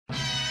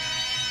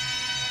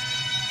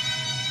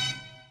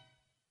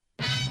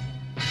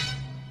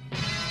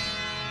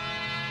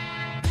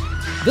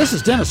This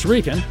is Dennis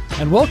Reekin,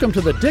 and welcome to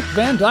the Dick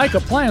Van Dyke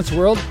Appliance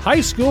World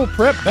High School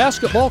Prep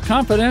Basketball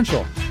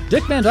Confidential.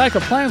 Dick Van Dyke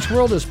Appliance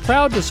World is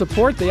proud to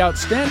support the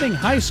outstanding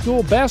high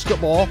school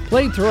basketball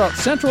played throughout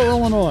Central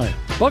Illinois.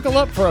 Buckle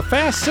up for a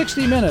fast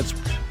 60 minutes.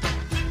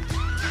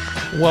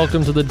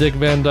 Welcome to the Dick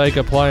Van Dyke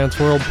Appliance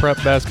World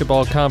Prep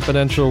Basketball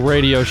Confidential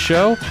radio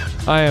show.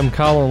 I am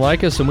Colin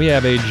Likas, and we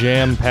have a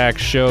jam-packed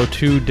show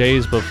 2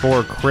 days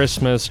before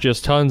Christmas.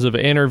 Just tons of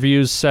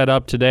interviews set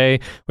up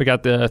today. We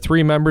got the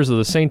three members of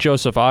the St.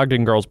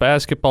 Joseph-Ogden girls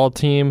basketball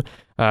team.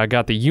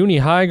 Got the Uni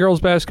High girls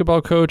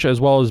basketball coach,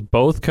 as well as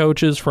both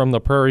coaches from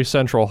the Prairie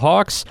Central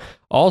Hawks.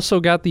 Also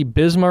got the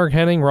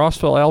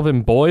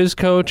Bismarck-Henning-Rossville-Alvin boys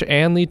coach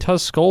and the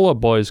Tuscola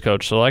boys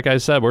coach. So like I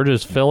said, we're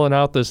just filling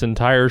out this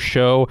entire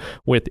show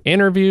with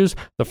interviews.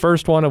 The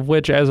first one of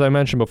which, as I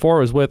mentioned before,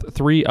 was with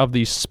three of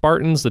the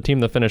Spartans, the team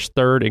that finished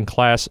third in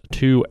Class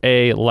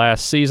 2A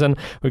last season.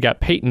 We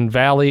got Peyton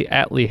Valley,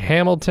 Atlee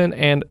Hamilton,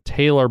 and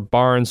Taylor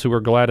Barnes, who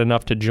were glad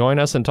enough to join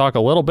us and talk a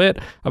little bit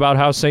about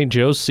how St.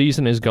 Joe's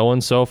season is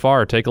going so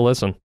far. Take a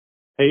listen.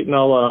 Peyton,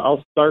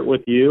 I'll start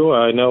with you.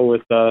 I know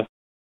with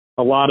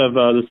a lot of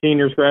the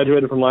seniors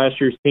graduated from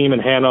last year's team,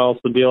 and Hannah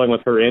also dealing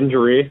with her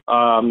injury.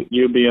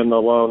 You being the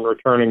lone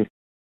returning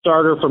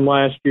starter from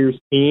last year's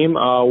team,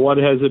 what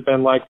has it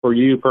been like for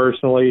you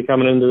personally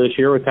coming into this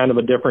year with kind of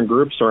a different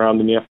group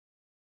surrounding you?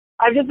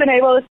 I've just been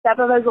able to step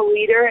up as a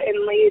leader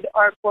and lead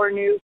our four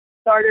new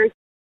starters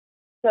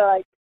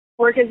to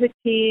work as a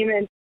team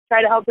and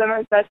try to help them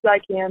as best as I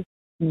can.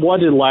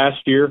 What did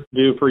last year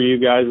do for you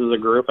guys as a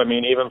group? I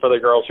mean, even for the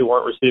girls who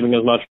weren't receiving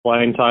as much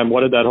playing time, what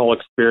did that whole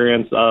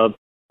experience of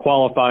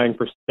qualifying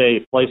for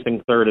state,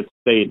 placing third at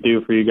state,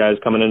 do for you guys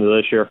coming into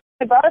this year?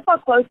 It brought us all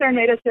closer and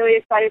made us really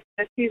excited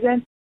for this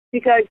season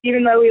because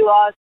even though we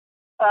lost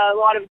a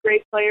lot of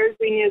great players,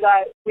 we knew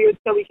that we would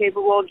still be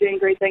capable of doing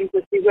great things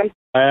this season.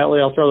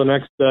 Atlee, I'll throw the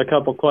next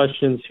couple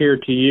questions here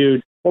to you.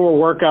 What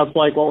were workouts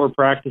like? What were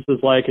practices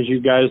like as you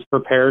guys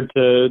prepared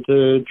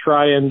to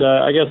try and,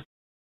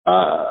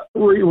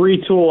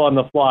 retool on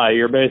the fly?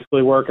 You're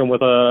basically working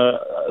with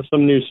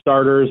some new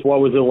starters. What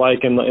was it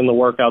like in the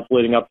workouts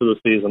leading up to the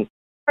season?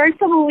 First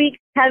couple of weeks,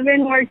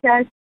 Kevin worked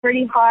us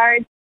pretty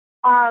hard.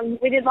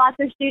 We did lots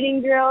of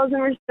shooting drills,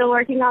 and we're still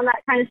working on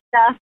that kind of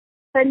stuff.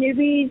 The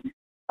newbies,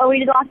 we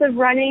did lots of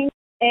running,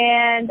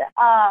 and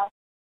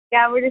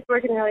we're just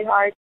working really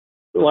hard.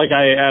 Like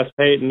I asked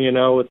Peyton,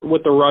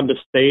 with the run to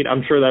state,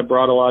 I'm sure that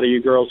brought a lot of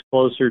you girls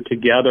closer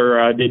together.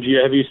 Have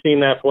you seen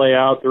that play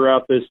out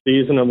throughout this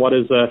season? And what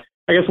has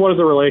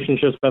the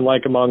relationships been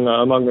like among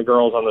the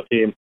girls on the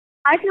team?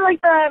 I feel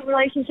like the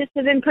relationships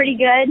have been pretty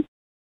good.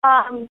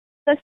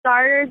 The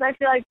starters, I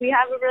feel like we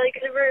have a really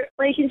good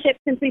relationship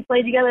since we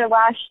played together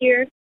last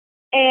year,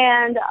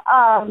 and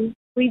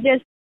we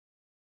just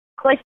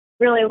clicked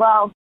really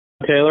well.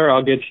 Taylor,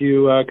 I'll get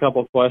you a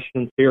couple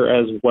questions here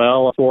as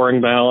well. Scoring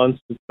balance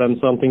has been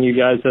something you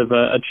guys have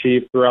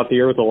achieved throughout the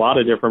year with a lot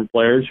of different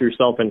players,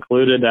 yourself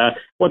included.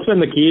 What's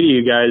been the key to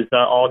you guys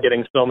all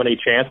getting so many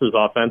chances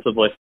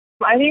offensively?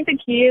 I think the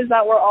key is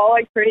that we're all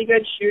pretty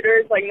good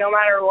shooters. No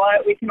matter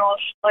what, we can all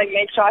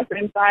make shots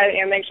inside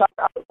and make shots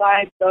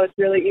outside. So it's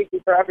really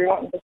easy for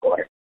everyone to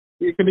score.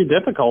 It can be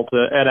difficult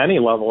at any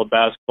level of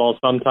basketball.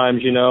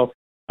 Sometimes,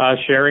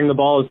 sharing the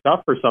ball is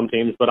tough for some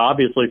teams, but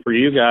obviously for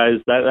you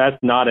guys,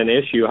 that's not an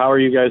issue. How are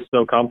you guys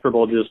so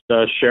comfortable just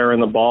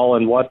sharing the ball,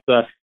 and what's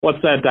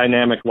that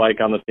dynamic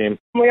like on the team?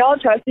 We all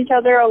trust each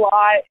other a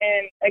lot,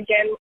 and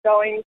again,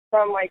 going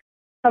from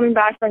coming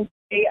back from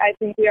state, I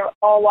think we are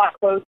all a lot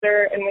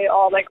closer, and we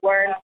all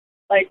learn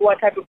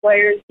what type of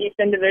players each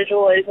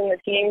individual is in the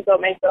team, so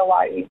it makes it a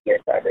lot easier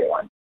for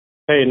everyone.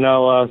 Hey,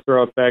 now I'll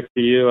throw it back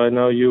to you. I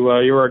know you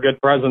were a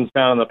good presence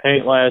down in the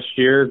paint last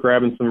year,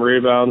 grabbing some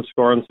rebounds,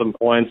 scoring some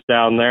points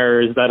down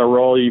there. Is that a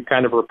role you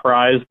kind of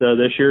reprised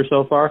this year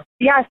so far?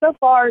 Yeah, so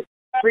far,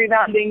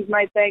 rebounding's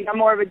my thing. I'm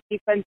more of a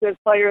defensive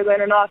player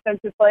than an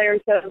offensive player,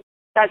 so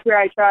that's where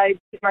I try to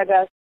do my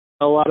best.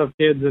 A lot of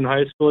kids in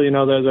high school,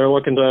 they're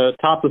looking to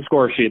top the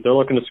score sheet. They're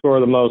looking to score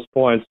the most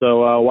points.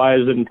 So why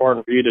is it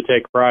important for you to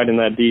take pride in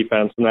that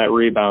defense and that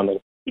rebounding?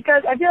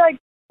 Because I feel like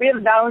we have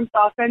a balanced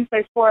offense.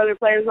 There's four other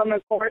players on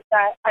the court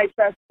that I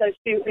trust to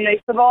shoot and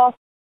make the ball.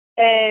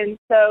 And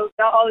so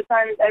not all the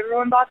time is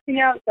everyone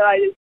boxing out. So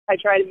I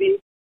try to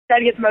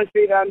get the most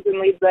rebounds and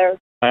leads there.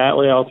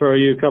 Atlee, I'll throw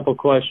you a couple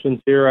questions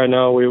here. I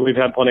know we've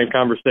had plenty of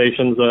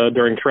conversations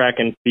during track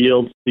and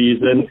field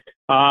season.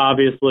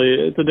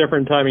 Obviously, it's a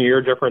different time of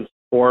year, different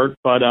sport.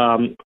 But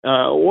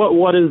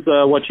what is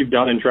what you've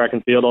done in track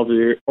and field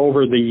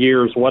over the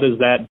years? What does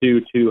that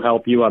do to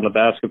help you on the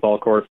basketball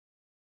court?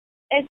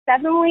 It's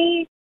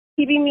definitely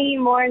keeping me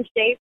more in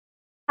shape.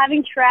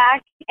 Having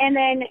track and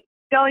then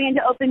going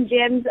into open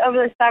gyms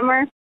over the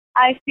summer,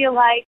 I feel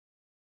like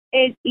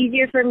it's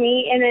easier for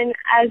me. And then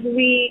as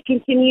we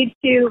continue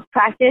to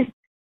practice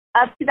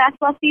up to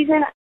basketball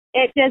season,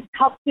 it just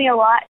helps me a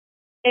lot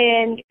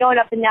in going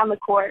up and down the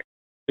court.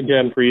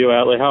 Again, for you,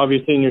 Atlee, how have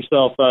you seen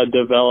yourself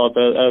develop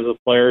as a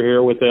player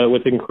here with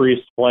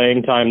increased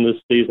playing time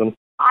this season?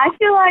 I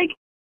feel like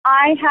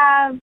I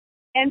have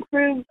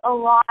improved a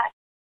lot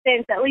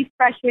since at least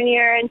freshman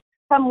year and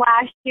from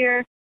last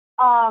year.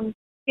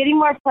 Getting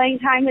more playing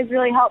time has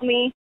really helped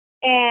me,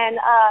 and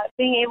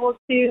being able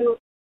to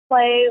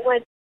play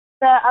with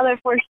the other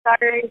 4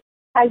 starters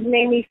has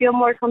made me feel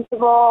more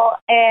comfortable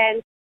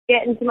and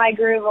get into my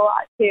groove a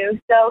lot too.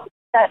 So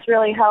that's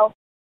really helped.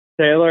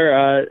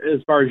 Taylor,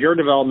 as far as your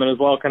development as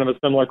well, kind of a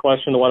similar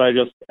question to what I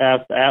just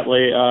asked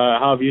Atlee.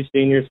 How have you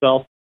seen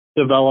yourself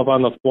develop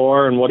on the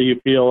floor, and what do you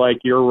feel like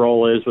your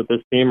role is with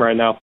this team right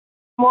now?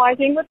 Well, I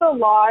think with the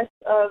loss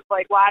of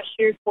last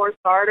year's 4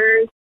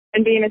 starters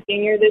and being a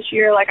senior this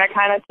year, I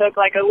kind of took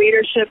a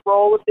leadership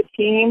role with the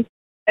team,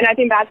 and I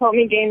think that's helped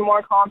me gain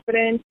more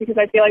confidence because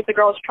I feel like the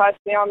girls trust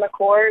me on the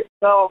court.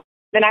 So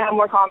then I have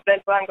more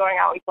confidence when I'm going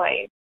out and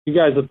playing. You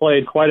guys have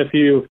played quite a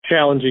few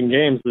challenging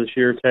games this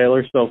year,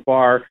 Taylor, so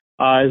far.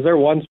 Is there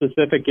one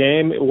specific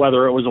game,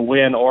 whether it was a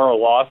win or a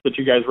loss, that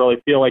you guys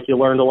really feel like you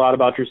learned a lot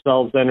about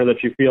yourselves in, or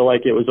that you feel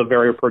like it was a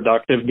very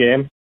productive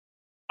game?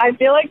 I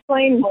feel like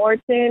playing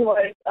Morton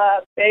was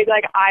a big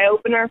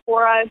eye-opener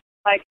for us.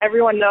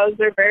 Everyone knows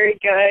they're very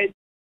good.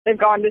 They've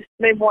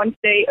won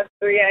state of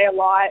 3A a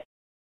lot.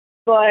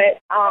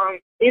 But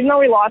even though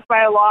we lost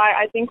by a lot,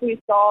 I think we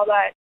saw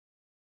that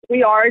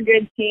we are a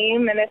good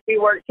team, and if we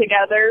work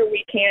together,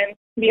 we can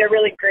be a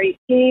really great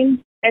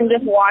team. And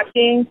just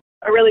watching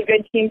a really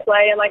good team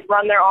play and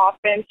run their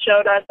offense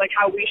showed us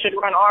how we should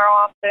run our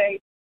offense.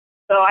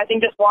 So I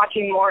think just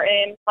watching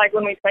Morton,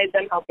 when we played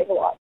them, helped us a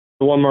lot.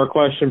 One more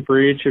question for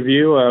each of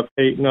you.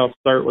 Peyton, I'll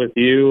start with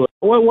you.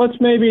 What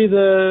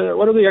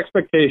are the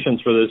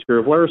expectations for this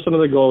group? What are some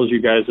of the goals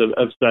you guys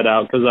have set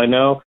out? Because I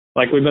know,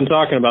 like we've been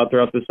talking about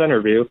throughout this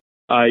interview,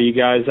 you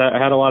guys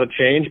had a lot of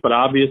change, but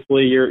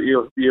obviously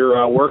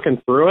you're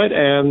working through it,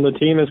 and the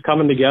team is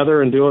coming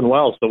together and doing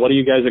well. So what do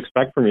you guys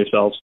expect from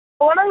yourselves?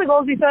 One of the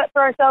goals we set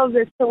for ourselves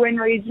is to win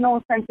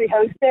regional since we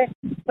host it.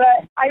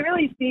 But I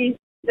really see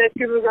this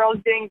group of girls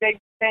doing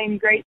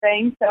great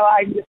things, so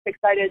I'm just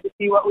excited to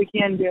see what we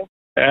can do.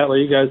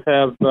 Atlee, you guys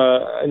have,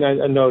 and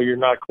I know you're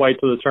not quite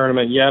to the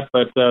tournament yet,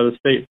 but the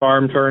State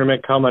Farm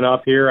Tournament coming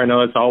up here. I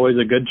know it's always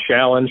a good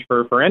challenge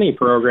for any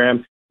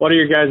program. What are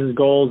your guys'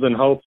 goals and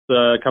hopes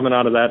coming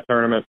out of that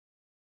tournament?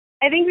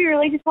 I think we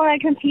really just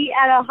want to compete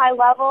at a high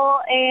level,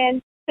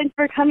 and since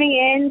we're coming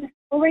in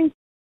moving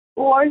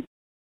forward,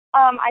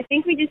 I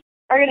think we just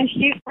are going to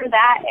shoot for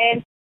that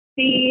and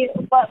see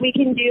what we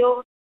can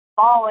do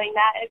following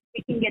that if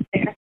we can get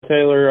there.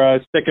 Taylor,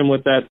 sticking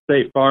with that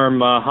State Farm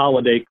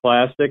Holiday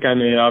Classic, I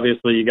mean,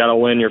 obviously you got to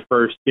win your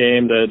first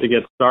game to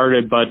get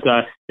started, but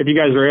if you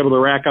guys are able to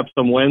rack up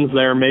some wins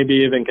there,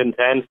 maybe even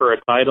contend for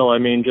a title, I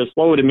mean, just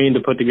what would it mean to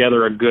put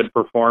together a good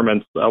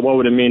performance? What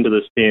would it mean to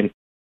this team?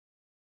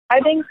 I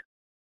think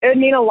it would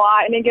mean a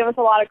lot, and it'd give us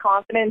a lot of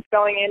confidence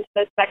going into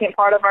the second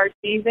part of our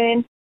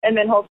season, and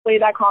then hopefully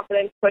that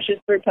confidence pushes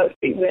through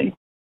postseason.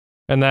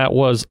 And that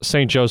was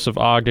St.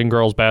 Joseph-Ogden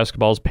girls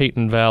basketball's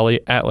Peyton Valley,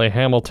 Atlee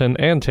Hamilton,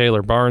 and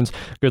Taylor Barnes.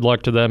 Good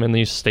luck to them in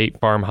the State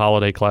Farm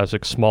Holiday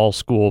Classic small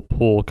school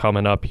pool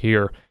coming up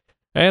here.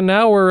 And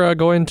now we're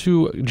going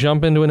to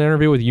jump into an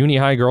interview with Uni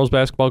High girls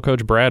basketball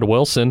coach Brad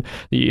Wilson.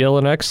 The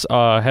Illinois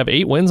have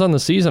 8 wins on the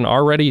season,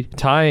 already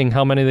tying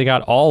how many they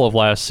got all of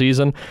last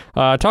season.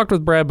 I talked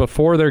with Brad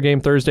before their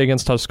game Thursday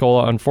against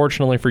Tuscola.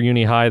 Unfortunately for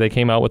Uni High, they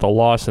came out with a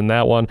loss in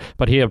that one,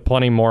 but he had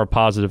plenty more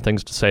positive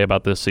things to say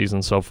about this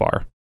season so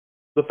far.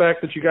 The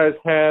fact that you guys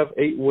have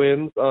 8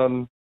 wins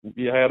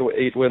you had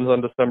 8 wins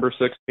on December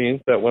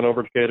 16th that went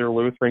over to Gator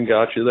Lutheran,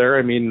 got you there.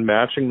 I mean,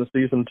 matching the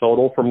season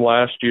total from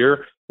last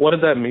year. What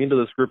did that mean to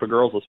this group of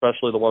girls,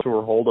 especially the ones who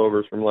were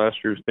holdovers from last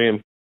year's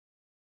team?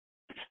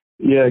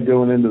 Yeah,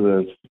 going into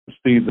the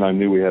season, I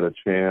knew we had a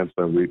chance,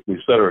 and we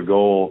set our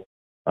goal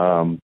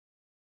to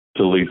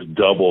at least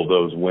double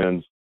those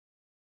wins.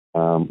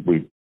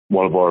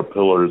 One of our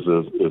pillars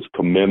is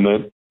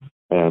commitment,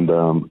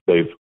 and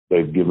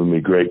they've given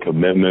me great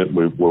commitment.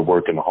 We're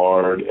working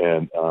hard,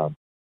 and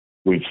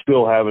we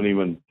still haven't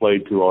even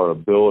played to our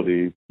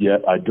ability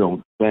yet. I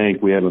don't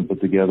think we haven't put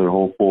together a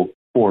whole full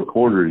 4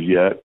 quarters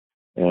yet.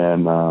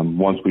 And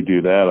once we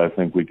do that, I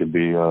think we could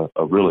be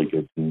a really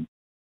good team.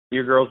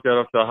 Your girls got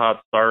off to a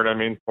hot start. I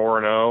mean,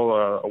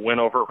 4-0, a win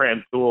over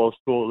Rantoul, a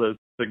school that's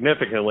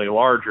significantly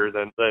larger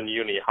than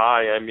Uni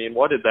High. I mean,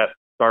 what did that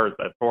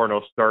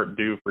 4-0 start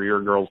do for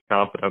your girls'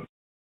 confidence?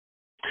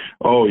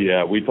 Oh,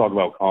 yeah. We talk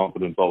about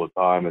confidence all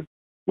the time. And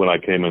when I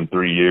came in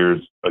 3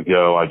 years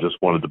ago, I just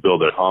wanted to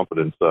build their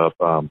confidence up.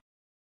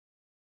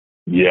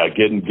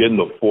 Getting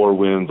the 4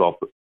 wins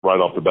right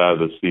off the bat of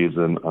the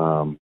season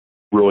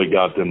really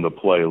got them to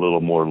play a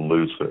little more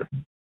looser.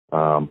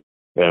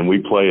 And we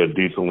play a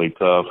decently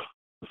tough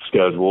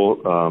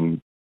schedule.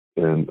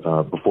 And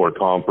before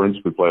conference,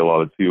 we play a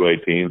lot of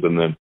 2A teams and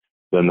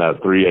then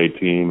that 3A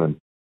team. And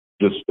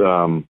just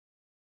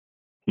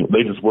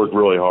they just work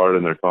really hard,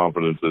 and their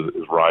confidence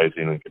is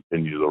rising and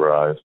continues to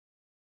rise.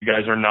 You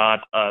guys are not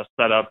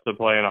set up to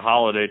play in a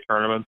holiday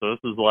tournament, so this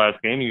is the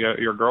last game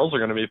your girls are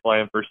going to be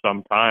playing for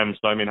some time.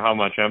 So, I mean, how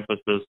much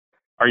emphasis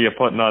are you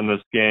putting on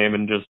this game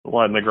and just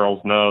letting the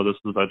girls know this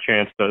is a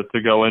chance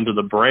to go into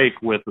the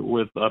break with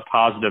a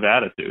positive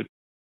attitude?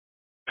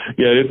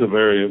 Yeah, it's a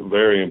very,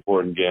 very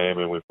important game,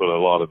 and we put a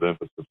lot of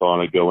emphasis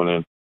on it going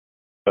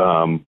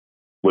in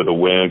with a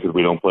win because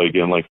we don't play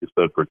again, like you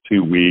said, for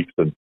 2 weeks.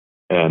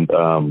 And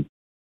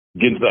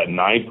getting to that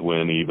 9th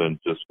win, even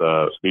just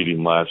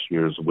beating last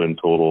year's win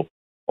total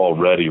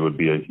already would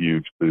be a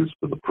huge boost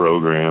to the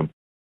program.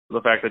 The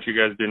fact that you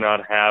guys do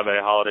not have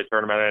a holiday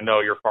tournament, I know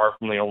you're far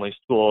from the only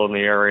school in the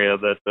area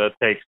that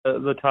takes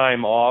the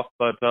time off,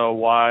 but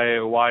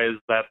why is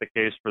that the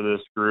case for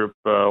this group?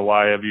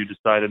 Why have you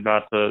decided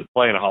not to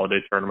play in a holiday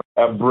tournament?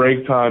 At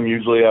break time,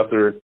 usually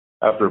after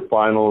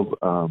finals,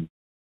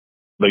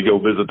 they go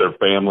visit their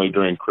family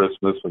during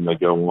Christmas, and they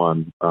go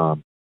on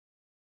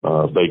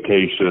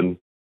vacation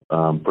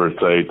per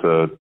se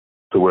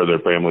to where their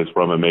family's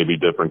from. It may be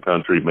different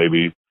country,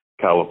 maybe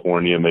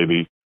California,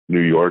 maybe New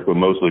York, but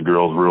most of the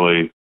girls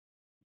really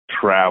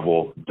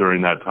travel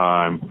during that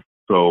time.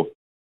 So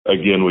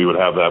again, we would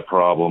have that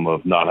problem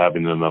of not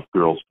having enough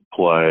girls to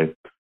play.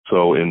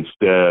 So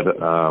instead,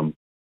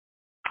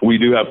 we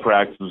do have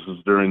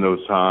practices during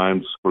those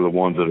times for the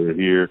ones that are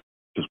here,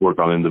 just work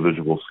on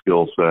individual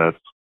skill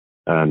sets.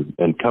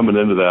 And coming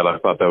into that, I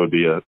thought that would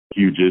be a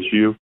huge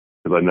issue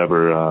because I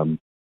never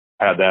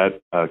had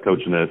that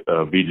coaching at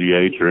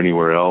VGH or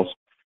anywhere else.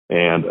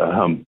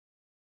 And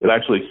it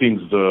actually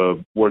seems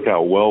to work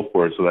out well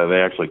for us so that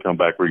they actually come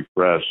back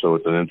refreshed. So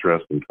it's an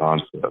interesting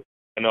concept.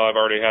 I know I've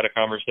already had a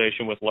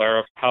conversation with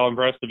Lara. How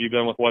impressed have you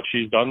been with what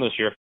she's done this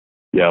year?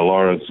 Yeah,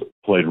 Laura's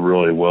played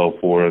really well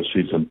for us.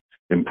 She's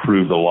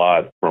improved a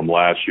lot from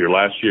last year.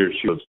 Last year,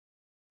 she was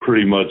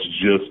pretty much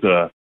just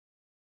a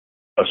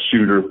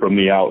shooter from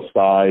the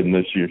outside, and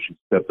this year she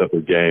stepped up her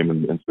game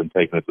and's been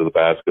taking it to the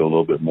basket a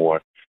little bit more.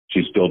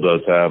 She still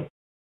does have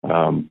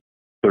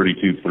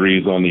 32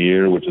 threes on the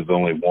year, which is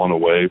only one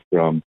away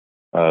from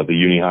the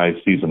Uni High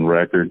season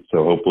record.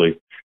 So hopefully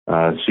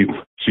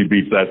she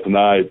beats that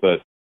tonight.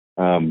 But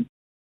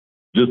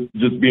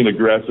just being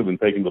aggressive and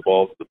taking the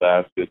ball to the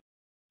basket.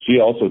 She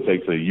also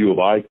takes a U of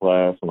I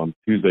class on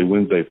Tuesday,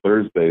 Wednesday,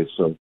 Thursday.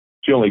 So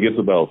she only gets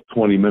about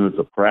 20 minutes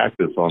of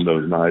practice on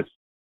those nights.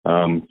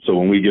 So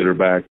when we get her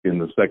back in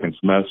the second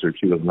semester,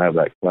 she doesn't have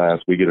that class.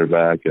 We get her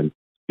back and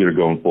get her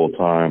going full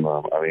time.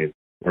 I mean,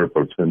 her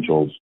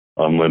potential's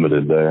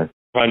unlimited there.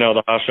 I know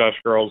the Hush Hush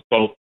girls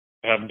both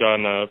have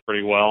done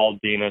pretty well.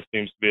 Dina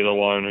seems to be the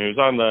one who's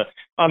on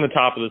the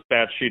top of the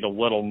stat sheet a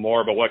little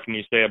more, but what can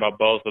you say about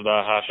both of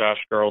the Hush Hush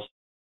girls?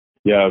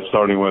 Yeah,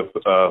 starting with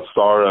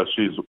Sarah,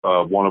 she's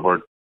one of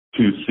our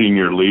 2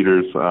 senior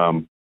leaders.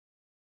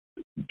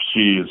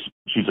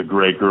 She's a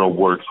great girl,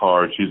 works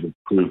hard. She's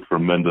improved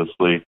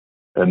tremendously.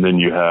 And then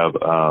you have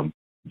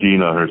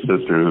Dina, her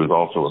sister, who's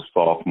also a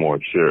sophomore.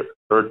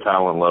 Her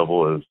talent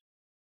level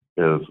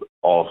is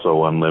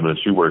also unlimited.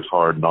 She works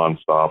hard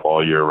nonstop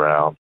all year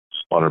round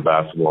on her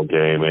basketball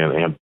game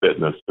and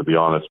fitness. To be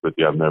honest with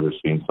you, I've never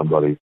seen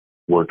somebody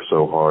work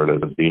so hard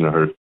as Dina.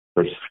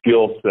 Her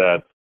skill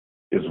set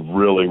is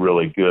really,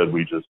 really good.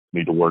 We just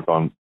need to work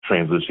on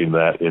transitioning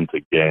that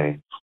into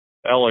games.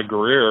 Ella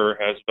Greer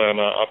has been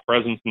a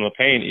presence in the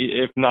paint,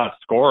 if not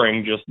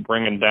scoring, just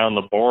bringing down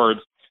the boards.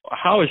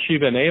 How has she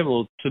been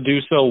able to do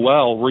so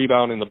well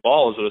rebounding the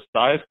ball? Is it a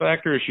size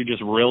factor? Is she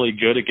just really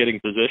good at getting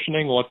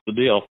positioning? What's the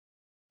deal?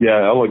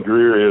 Yeah, Ella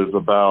Greer is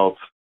about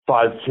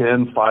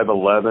 5'10",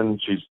 5'11".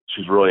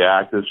 She's really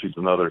active. She's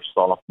another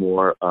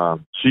sophomore.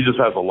 She just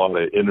has a lot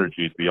of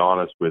energy, to be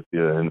honest with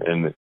you,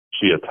 and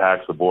she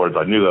attacks the boards.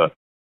 I knew the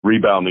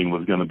rebounding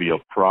was going to be a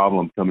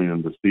problem coming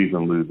into the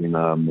season, losing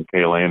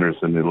Michaela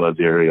Anderson, who led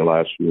the area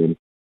last year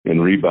in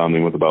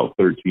rebounding with about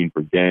 13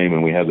 per game,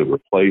 and we had to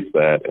replace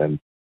that. And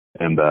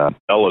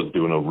Ella's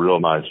doing a real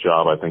nice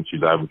job. I think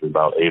she's averaging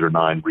about 8 or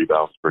 9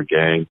 rebounds per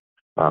game.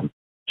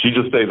 She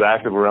just stays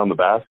active around the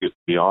basket,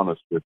 to be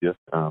honest with you.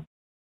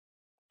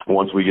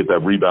 Once we get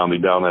that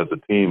rebounding down as a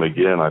team,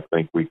 again, I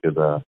think we could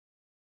go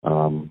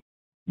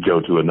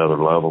to another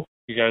level.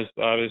 You guys,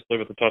 obviously,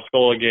 with the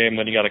Tuscola game,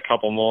 then you got a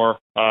couple more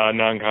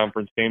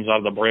non-conference games out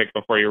of the break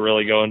before you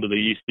really go into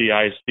the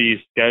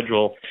ECIC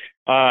schedule.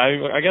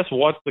 I guess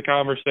what's the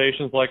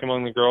conversations like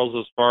among the girls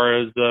as far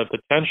as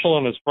potential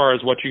and as far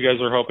as what you guys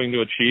are hoping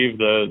to achieve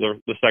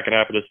the second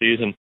half of the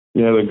season?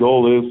 Yeah, the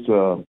goal is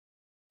to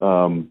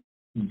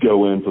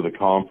go into the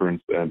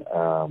conference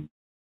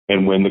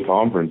and win the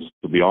conference.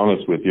 To be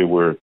honest with you,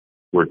 we're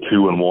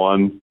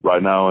 2-1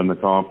 right now in the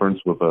conference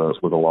with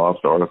a loss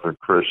to Arthur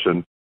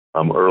Christian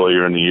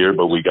earlier in the year,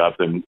 but we got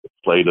them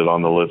slated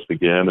on the list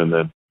again, and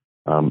then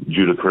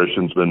Judah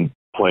Christian's been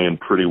playing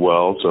pretty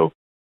well, so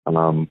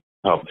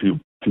have two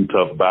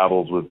tough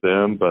battles with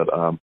them. But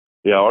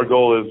yeah, our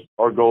goal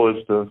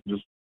is to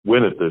just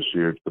win it this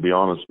year. To be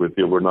honest with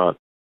you, we're not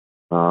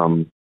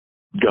gonna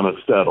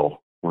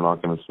settle. We're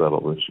not gonna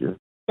settle this year.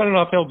 It's been an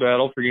uphill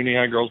battle for Uni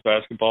High girls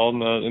basketball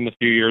in the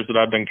few years that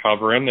I've been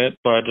covering it,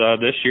 but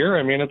this year,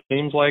 I mean, it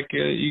seems like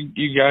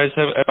you guys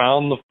have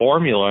found the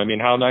formula. I mean,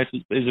 how nice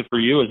is it for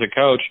you as a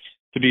coach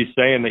to be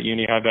saying that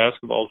Uni High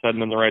basketball is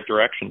heading in the right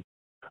direction?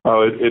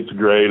 Oh, it's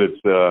great.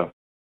 It's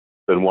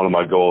been one of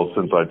my goals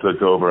since I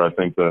took over. I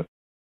think the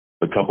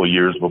a couple of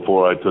years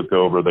before I took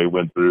over, they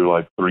went through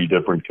like 3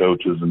 different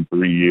coaches in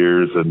 3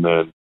 years, and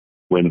then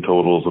win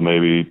totals of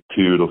maybe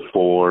 2 to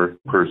 4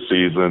 per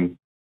season.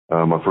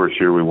 My first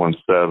year we won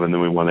 7,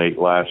 then we won 8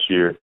 last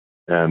year.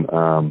 And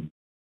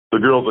the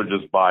girls are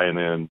just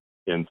buying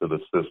into the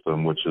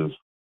system, which is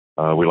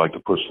we like to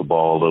push the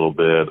ball a little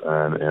bit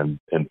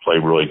and play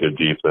really good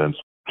defense.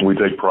 We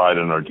take pride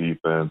in our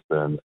defense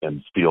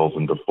and steals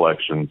and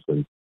deflections,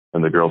 and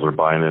the girls are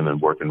buying in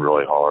and working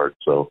really hard.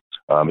 So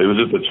it was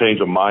just a change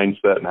of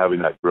mindset and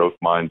having that growth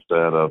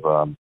mindset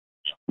of,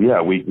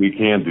 we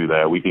can do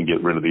that. We can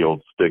get rid of the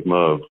old stigma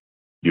of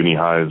Uni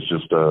High is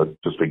just a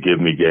give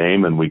me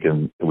game, and we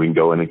can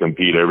go in and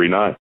compete every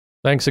night.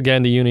 Thanks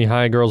again to Uni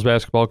High girls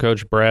basketball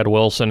coach Brad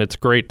Wilson. It's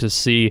great to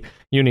see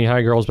Uni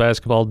High girls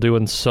basketball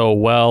doing so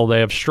well. They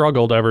have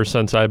struggled ever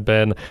since I've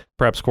been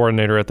preps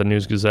coordinator at the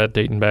News-Gazette,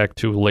 dating back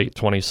to late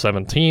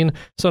 2017.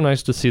 So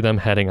nice to see them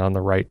heading on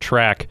the right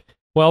track.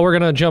 Well, we're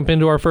going to jump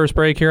into our first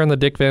break here on the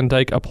Dick Van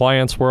Dyke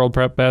Appliance World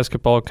Prep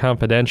Basketball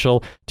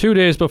Confidential. 2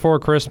 days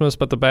before Christmas,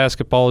 but the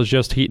basketball is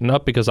just heating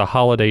up because of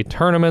holiday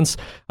tournaments.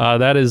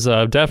 That is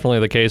definitely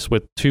the case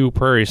with 2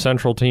 Prairie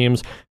Central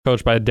teams,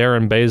 coached by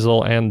Darin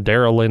Bazzell and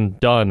Darrelynn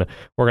Dunn.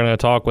 We're going to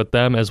talk with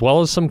them, as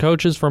well as some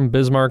coaches from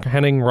Bismarck,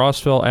 Henning,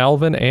 Rossville,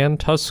 Alvin, and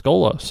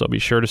Tuscola, so be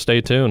sure to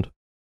stay tuned.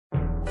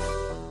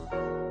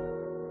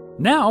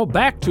 Now,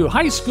 back to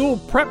High School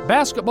Prep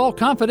Basketball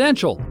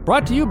Confidential,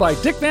 brought to you by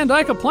Dick Van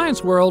Dyke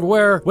Appliance World,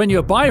 where when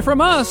you buy from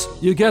us,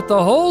 you get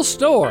the whole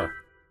store.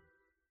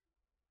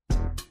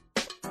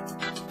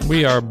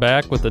 We are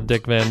back with the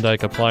Dick Van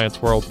Dyke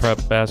Appliance World Prep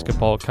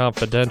Basketball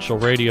Confidential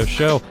radio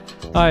show.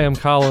 I am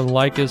Colin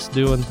Likas,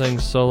 doing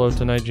things solo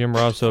tonight. Jim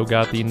Rosso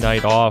got the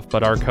night off,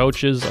 but our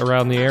coaches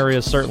around the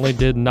area certainly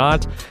did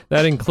not.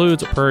 That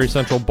includes Prairie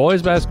Central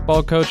boys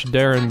basketball coach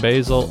Darin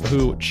Bazzell,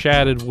 who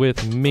chatted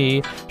with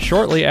me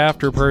shortly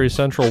after Prairie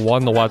Central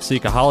won the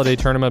Watseka Holiday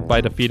Tournament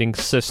by defeating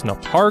Cissna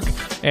Park,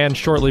 and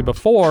shortly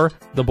before,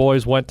 the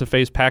boys went to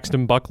face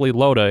Paxton Buckley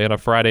Loda in a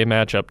Friday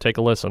matchup. Take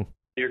a listen.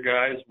 Your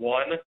guys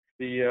won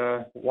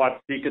the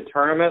Watseka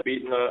tournament,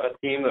 beating a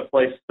team that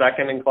placed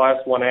second in Class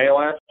 1A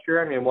last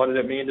year. I mean, what did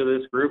it mean to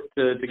this group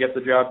to get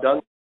the job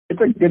done?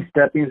 It's a good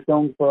stepping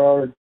stone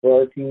for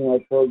our team, our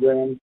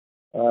program.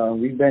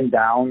 We've been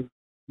down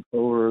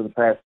over the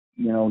past,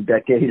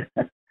 decade.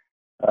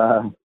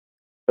 But,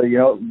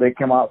 they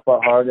come out,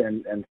 fought hard,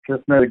 and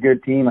just not a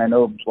good team. I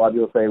know a lot of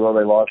people say, well,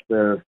 they lost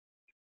a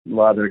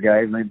lot of their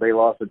guys, and they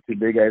lost the 2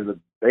 big guys, but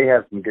they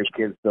have some good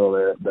kids still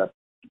that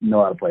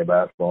know how to play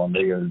basketball,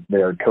 and they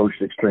are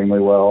coached extremely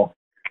well,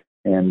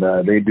 and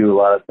they do a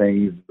lot of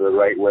things the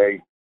right way.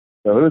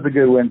 So it was a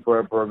good win for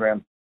our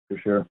program, for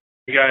sure.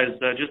 You guys,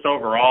 just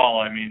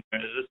overall, I mean,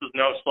 this is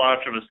no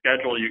slouch of a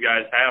schedule you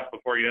guys have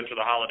before you enter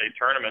the holiday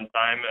tournament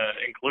time,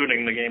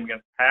 including the game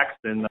against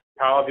Paxton.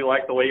 How have you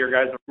liked the way your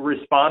guys have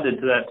responded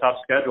to that tough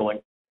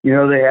scheduling?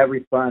 They have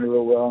responded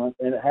real well,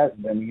 and it has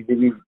been.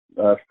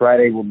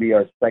 Friday will be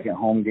our second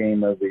home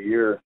game of the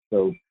year,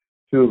 so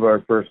 2 of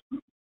our first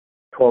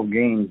 12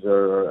 games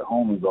are at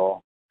home is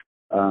all.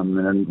 And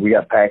then we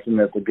got Paxton,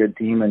 that's a good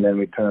team, and then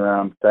we turn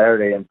around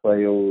Saturday and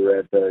play over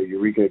at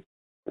Eureka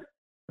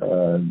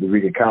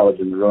College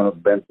in the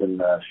Roanoke Benson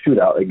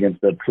shootout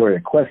against the Peoria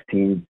Quest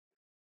team,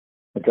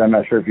 which I'm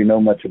not sure if you know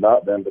much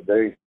about them, but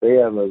they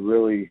have a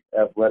really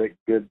athletic,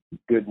 good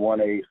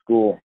 1A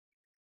school.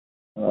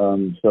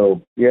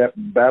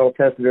 Battle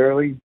tested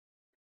early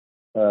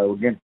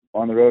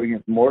on the road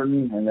against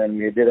Morton, and then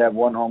we did have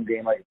 1 home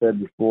game, like I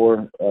said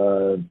before,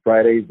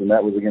 Fridays, and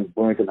that was against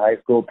Bloomington High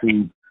School,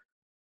 two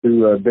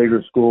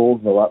bigger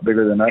schools, a lot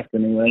bigger than us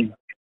anyway.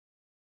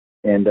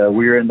 And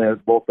we were in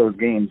both those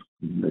games.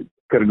 It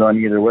could have gone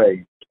either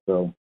way.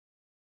 So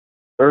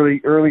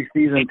early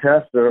season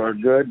tests are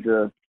good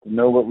to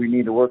know what we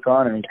need to work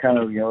on, and kind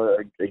of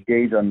a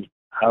gauge on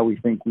how we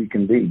think we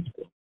can be.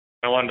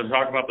 I wanted to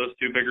talk about those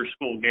 2 bigger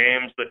school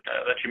games that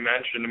you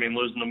mentioned. I mean,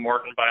 losing to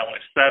Morton by only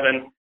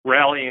 7.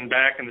 Rallying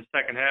back in the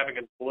second half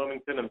against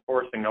Bloomington and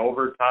forcing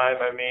overtime.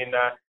 I mean,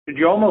 did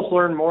you almost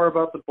learn more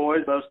about the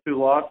boys, those 2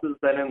 losses,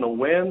 than in the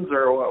wins,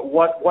 or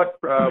what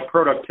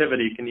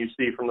productivity can you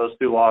see from those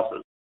 2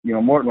 losses?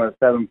 Morton was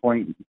a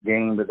 7-point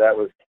game, but that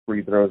was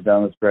free throws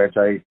down the stretch.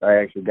 I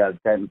actually got a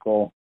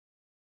technical.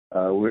 It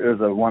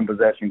was a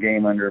 1-possession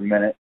game under a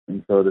minute,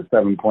 and so the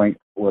 7-point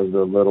was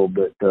a little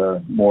bit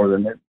more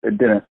than it. It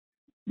didn't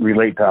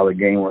relate to how the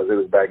game was. It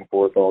was back and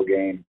forth all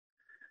game.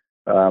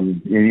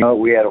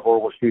 We had a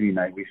horrible shooting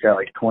night. We shot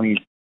like 22%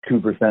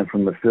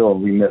 from the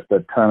field. We missed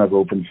a ton of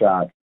open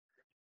shots.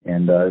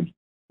 And,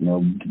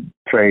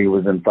 Trey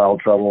was in foul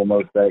trouble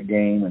most of that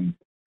game. And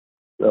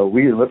so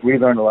we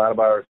learned a lot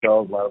about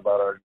ourselves, a lot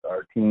about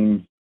our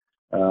team.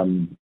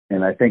 And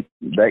I think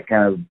that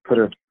kind of put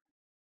us,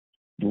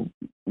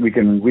 we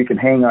can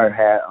hang our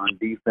hat on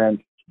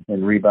defense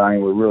and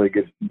rebounding. We're a really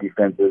good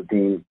defensive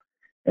team.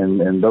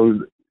 And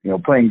those,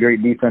 playing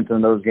great defense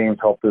in those games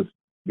helped us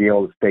be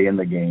able to stay in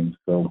the game.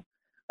 So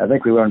I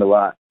think we learned a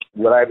lot.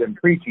 What I've been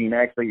preaching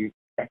actually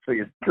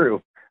is true,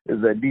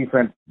 is that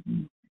defense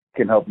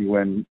can help you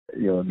win,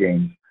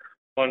 games.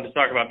 Wanted to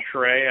talk about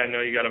Trey. I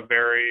know you got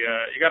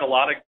a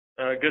lot of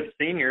good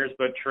seniors,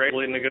 but Trey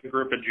leading a good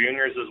group of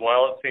juniors as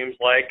well, it seems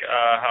like.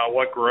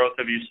 What growth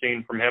have you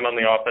seen from him on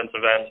the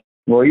offensive end?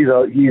 Well,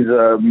 he's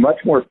much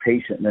more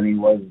patient than he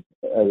was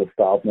as a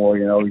sophomore.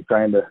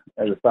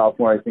 As a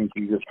sophomore, I think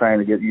he's just trying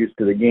to get used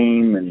to the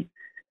game. And,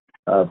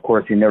 of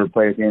course, he never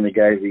played with any of the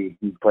guys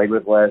he played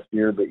with last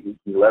year, but he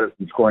led us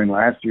in scoring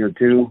last year,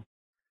 too.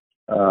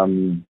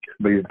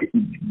 But he's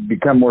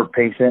become more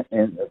patient,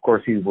 and, of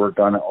course, he's worked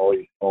on it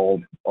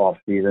all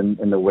off-season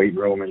in the weight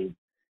room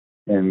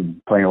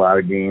and playing a lot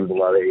of games, a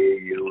lot of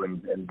AAU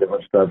and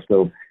different stuff.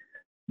 So,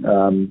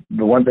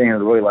 the one thing I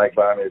really like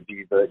about him is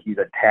he's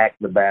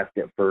attacked the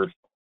basket first,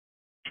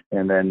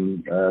 and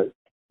then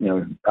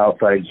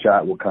outside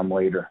shot will come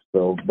later.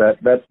 So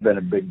that's been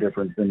a big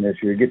difference in this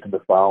year. Get to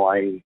the foul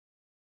line,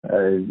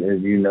 as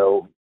you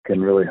know,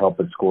 can really help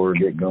a scorer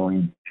get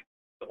going.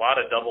 A lot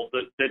of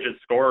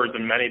double-digit scorers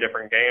in many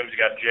different games. You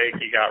got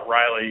Jake, you got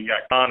Riley, you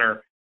got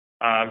Connor.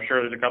 I'm sure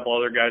there's a couple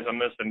other guys I'm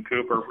missing.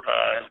 Cooper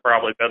has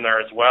probably been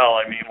there as well.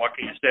 I mean, what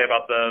can you say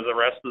about the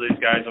rest of these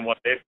guys and what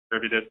they've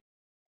contributed?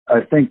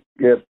 I think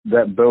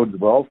that bodes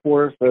well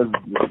for us as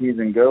the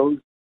season goes.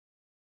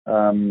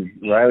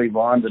 Riley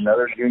Vaughn's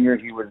another junior.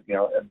 He was,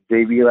 at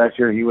JV last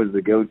year, he was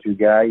the go-to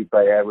guy. He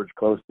probably averaged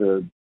close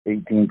to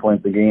 18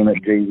 points a game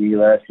at JV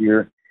last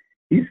year.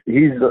 He's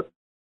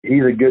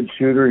a good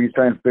shooter. He's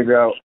trying to figure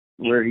out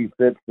where he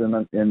fits in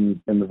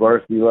the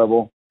varsity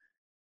level.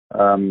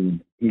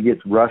 He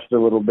gets rushed a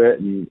little bit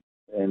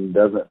and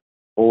doesn't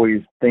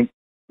always think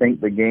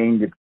the game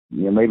gets,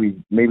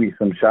 maybe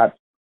some shots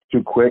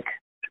too quick.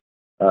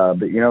 But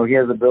he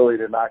has the ability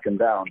to knock him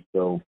down.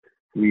 So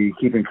we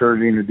keep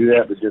encouraging him to do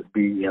that, but just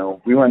be,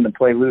 we want him to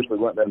play loose, but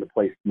we want them to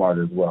play smart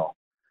as well.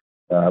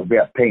 We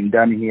got Peyton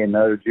Dunhey,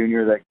 another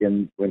junior that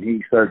can, when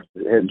he starts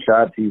hitting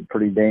shots, he's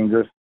pretty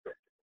dangerous.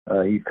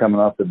 He's coming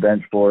off the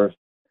bench for us.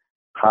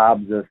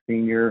 Hobbs, a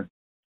senior,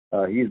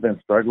 he's been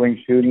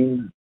struggling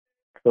shooting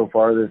so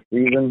far this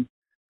season.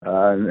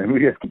 And we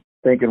just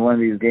think in one of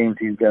these games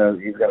he's gonna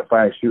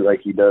finally shoot like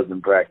he does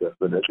in practice,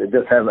 but it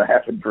just hasn't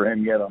happened for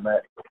him yet on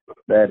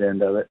that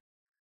end of it.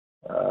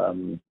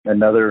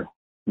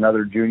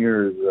 Another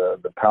junior is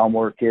the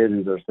Palmore kid,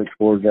 who's our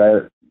 6'4"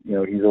 guy.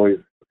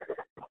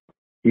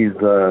 He's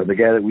the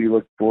guy that we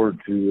look forward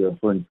to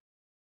for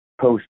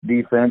post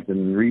defense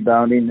and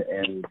rebounding,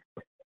 and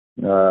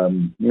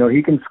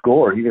he can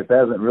score. He just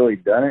hasn't really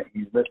done it.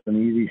 He's missed some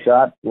easy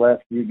shots the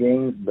last few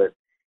games, but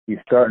he's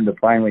starting to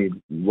finally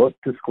look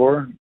to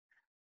score.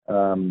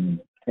 And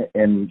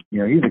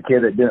he's a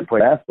kid that didn't play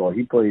basketball.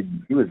 He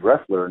was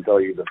wrestler until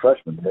he was a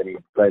freshman, then he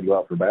decided to go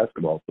out for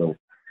basketball. So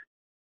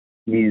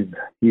he's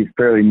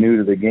fairly new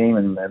to the game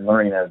and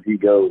learning as he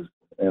goes.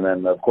 And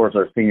then, of course,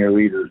 our senior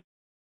leader,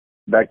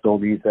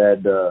 Bechtold, he's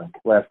had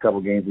last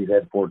couple games, he's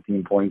had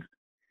 14 points.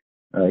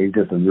 He's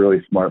just a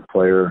really smart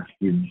player.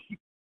 He's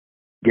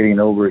getting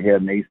over, he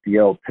had an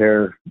ACL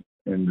tear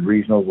in the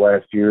regionals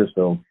last year,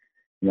 so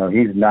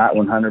he's not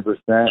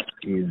 100%.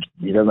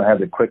 He doesn't have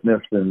the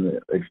quickness and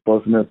the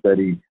explosiveness that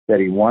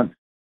he wants.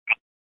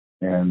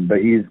 But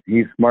he's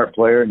a smart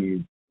player,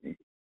 and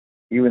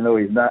even though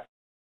he's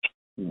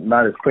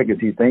not as quick as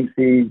he thinks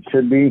he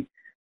should be,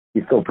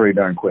 he's still pretty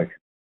darn quick.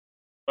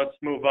 Let's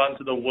move on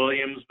to the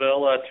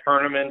Williamsville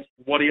tournament.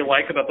 What do you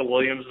like about the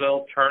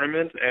Williamsville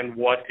tournament and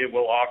what it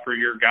will offer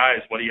your guys?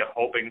 What are you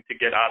hoping to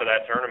get out of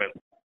that tournament?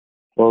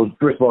 Well,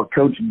 first of all,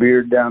 Coach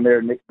Beard down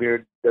there, Nick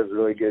Beard, does a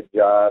really good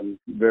job.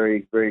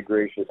 Very, very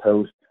gracious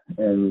host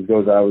and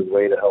goes out of his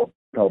way to help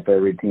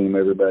every team,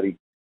 everybody.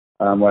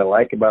 What I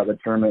like about the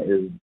tournament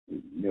is,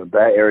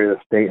 that area of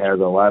the state has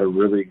a lot of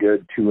really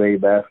good 2A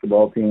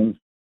basketball teams.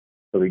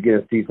 So we get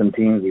to see some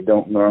teams we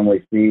don't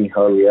normally see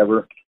hardly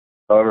ever.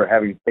 However,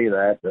 having said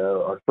that,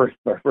 our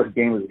first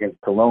game was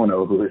against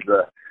Tolono, who is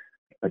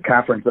a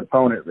conference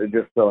opponent. It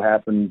just so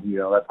happened,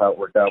 that's how it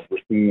worked out for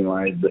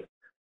seeding-wise. But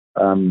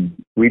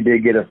we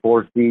did get a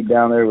 4 seed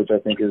down there, which I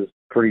think is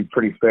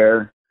pretty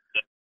fair.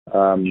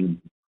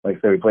 Like I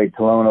said, we played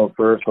Tolono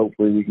first.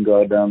 Hopefully we can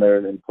go out down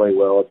there and play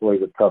well. It's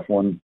always a tough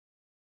one.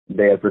 The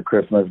day after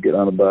Christmas, getting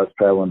on a bus,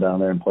 traveling down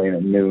there and playing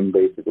at noon,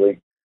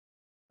 basically.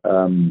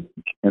 And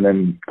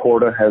then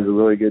Porta has a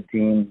really good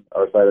team.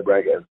 Our side of the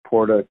bracket has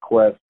Porta,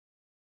 Quest.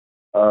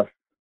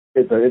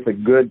 It's a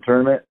good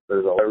tournament.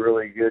 There's a lot of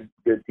really good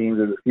teams.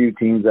 There's a few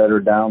teams that are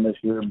down this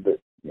year, but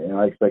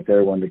I expect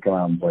everyone to come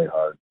out and play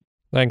hard.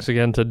 Thanks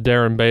again to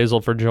Darin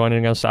Bazzell for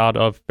joining us out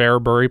of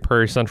Fairbury,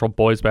 Prairie Central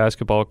boys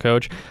basketball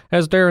coach.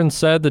 As Darin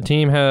said, the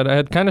team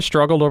had kind of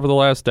struggled over the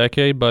last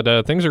decade,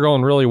 but things are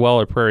going really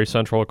well at Prairie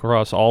Central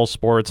across all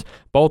sports.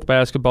 Both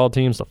basketball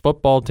teams, the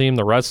football team,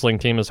 the wrestling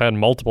team has had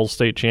multiple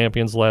state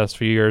champions the last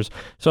few years,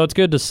 so it's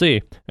good to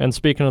see. And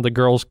speaking of the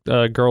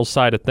girls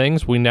side of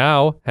things, we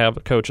now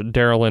have Coach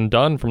Darrelynn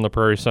Dunn from the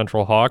Prairie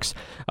Central Hawks.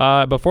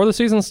 Before the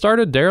season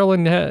started,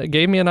 Darrelynn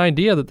gave me an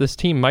idea that this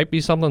team might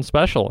be something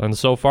special, and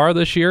so far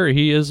this year,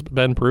 he has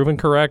been proven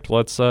correct.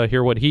 Let's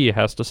hear what he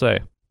has to say.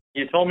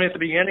 You told me at the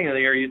beginning of the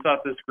year you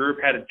thought this group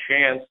had a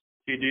chance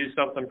to do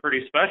something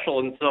pretty special.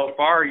 And so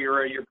far,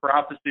 your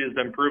prophecy has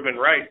been proven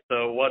right.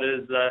 So what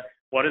has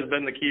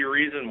been the key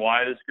reason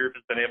why this group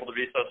has been able to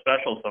be so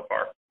special so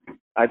far?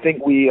 I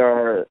think we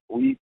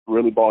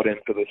really bought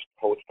into this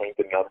whole strength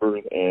in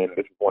numbers, and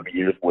this is one of the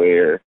years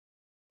where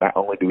not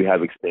only do we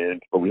have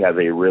experience, but we have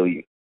a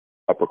really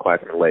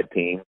upperclassmen-led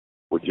team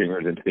with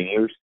juniors and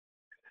seniors,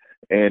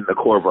 and the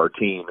core of our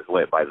team is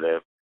led by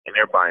them, and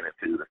they're buying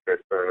into the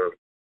system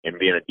and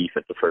being a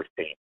defensive first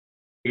team.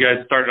 You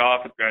guys started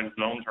off with guys'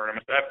 zone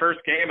tournament. That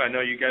first game, I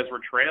know you guys were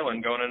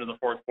trailing going into the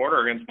fourth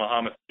quarter against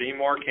Mahomet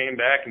Seymour, came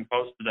back and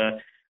posted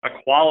a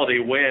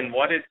quality win.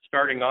 What did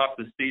starting off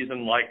the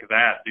season like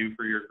that do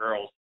for your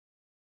girls?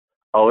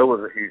 Oh, it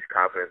was a huge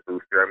confidence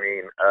booster. I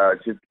mean,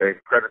 just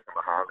credit to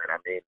Mahomet.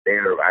 I mean,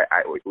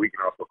 we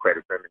can also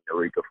credit them and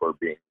Eureka for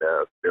being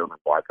the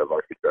building block of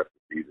our success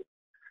this season.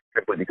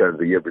 Simply because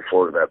the year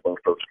before that, both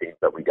those teams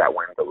that we got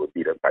wins over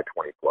beat us by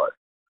 20 plus.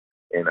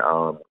 And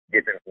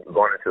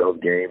going into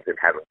those games and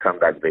having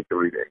comeback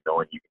victories and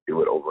knowing you can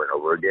do it over and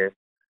over again,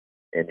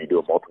 and you do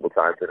it multiple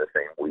times in the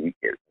same week,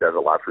 it does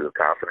a lot for your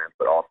confidence,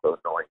 but also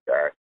knowing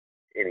that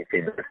any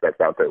team that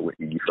steps out there with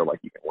you, you feel like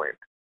you can win.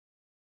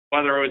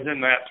 Whether it was in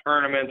that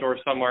tournament or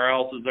somewhere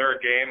else, is there a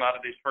game out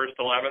of these first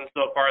 11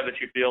 so far that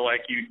you feel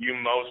like you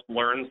most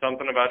learned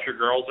something about your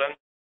girls in?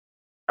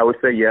 I would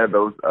say, yeah,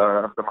 the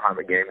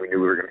Mahomet game, we knew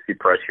we were going to see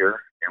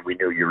pressure, and we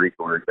knew Eureka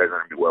were going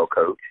to be well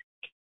coached.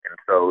 And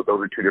so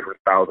those are two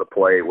different styles of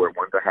play, where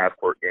one's a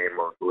half-court game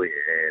mostly,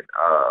 and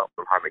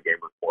the Mahomet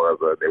game was more of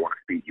they want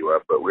to speed you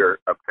up, but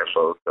we're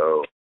up-tempo,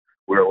 so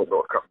we're a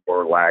little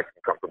more relaxed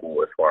and comfortable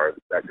as far as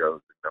that goes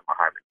in the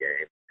Mahomet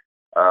game.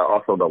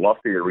 Also, the loss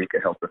to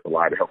Eureka helped us a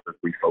lot. It helped us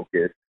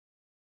refocus,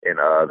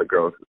 and the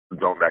girls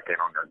zone back in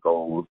on their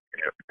goals and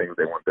the things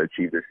they want to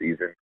achieve this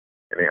season,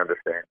 and they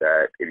understand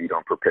that if you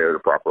don't prepare the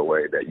proper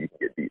way, that you can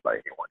get beat by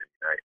anyone any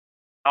night.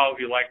 How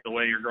have you liked the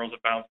way your girls have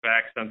bounced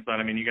back since then?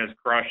 I mean, you guys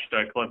crushed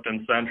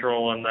Clifton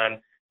Central and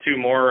then two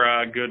more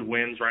good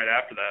wins right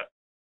after that.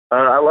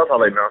 I love how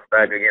they bounced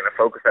back. Again, the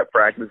focus at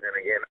practice, and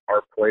again,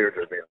 our players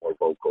are being more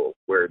vocal,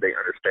 where they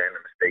understand the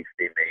mistakes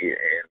they made.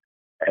 And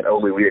at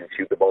Ole, we didn't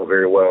shoot the ball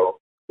very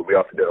well, but we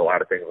also did a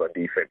lot of things on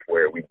defense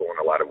where we doing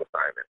a lot of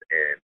assignments.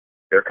 And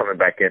they're coming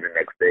back in the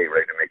next day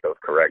ready to make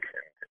those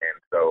corrections. And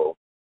so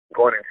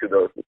going into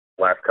those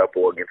last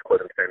couple against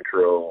Clifton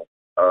Central,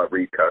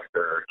 Reed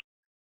Custer,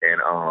 and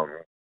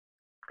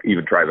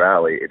even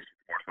Tri-Valley, it's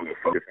more so the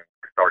focus on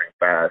starting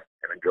fast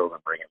and the girls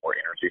are bringing more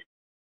energy.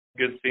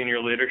 Good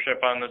senior leadership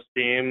on this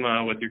team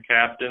with your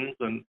captains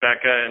and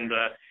Becca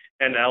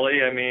and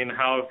Ellie. I mean,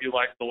 how have you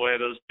liked the way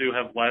those two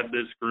have led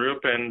this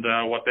group and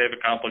what they've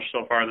accomplished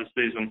so far this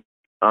season?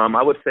 I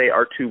would say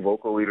our two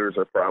vocal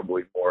leaders are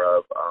probably more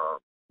of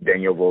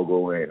Daniel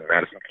Vogel and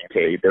Madison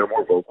Kincaid. They're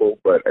more vocal,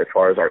 but as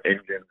far as our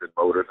engines and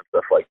motors and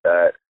stuff like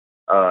that,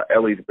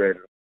 Ellie's been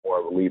more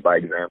of a lead by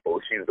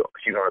example. She's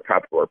on the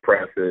top of her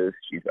presses.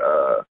 She's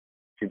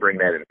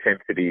bringing that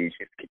intensity.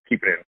 She's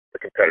keeping it a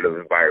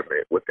competitive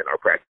environment within our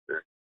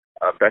practices.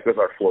 Becca's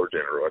our floor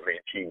general. I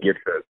mean, she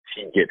gets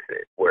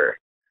it where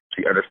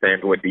she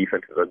understands what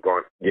defenses are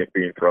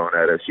being thrown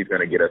at us. She's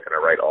going to get us in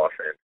the right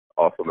offense.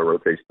 Also, the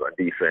rotations on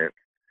defense.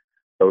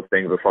 Those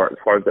things, as far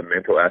as the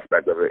mental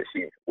aspect of it,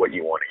 she's what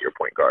you want in your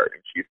point guard,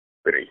 and she's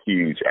been a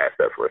huge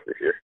asset for us this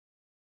year.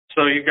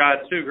 So you've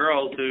got two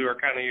girls who are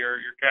kind of your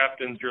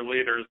captains, your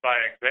leaders by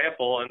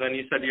example, and then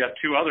you said you have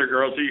two other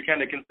girls who you kind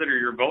of consider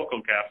your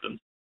vocal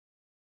captains.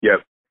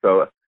 Yep.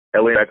 So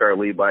Ellie and Beck are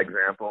lead by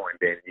example, and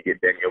then you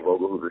get Danielle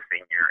Vogel, who's a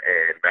senior,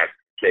 and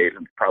Madison Cade,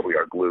 who's probably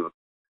our glue.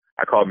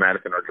 I call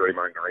Madison our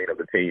Draymond Green of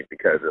the team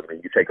because, I mean,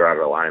 you take her out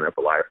of the lineup,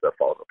 a lot of stuff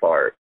falls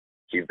apart.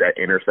 She's that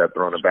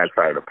interceptor on the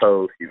backside of the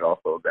post. She's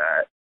also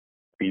that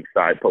deep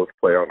side post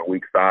player on the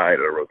weak side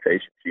of the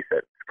rotation. She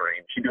sets the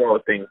screen. She do all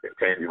the things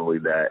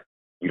intangibly that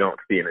you don't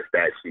see in the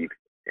stat sheet,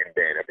 and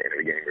then at the end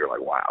of the game, you're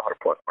like, wow, her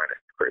plus minus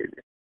is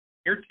crazy.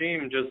 Your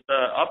team just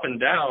up and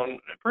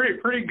down,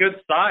 pretty good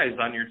size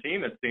on your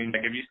team, it seems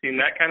like. Have you seen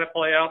that kind of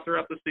play out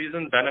throughout the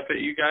season, benefit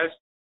you guys?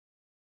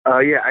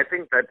 Yeah, I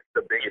think that's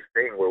the biggest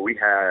thing where we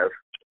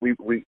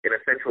and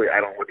essentially I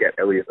don't look at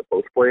Ellie as a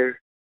post player.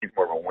 She's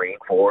more of a wing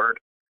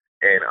forward,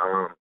 and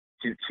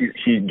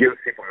she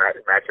gives people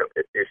matchup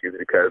issues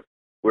because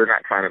we're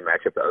not trying to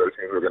match up the other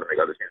teams. We're going to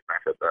make other teams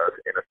match up to us.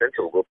 And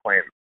essentially, we're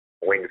playing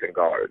wings and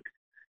guards.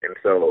 And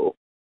so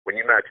when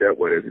you match up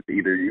with it, it's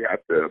either you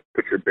have to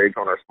put your bigs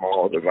on our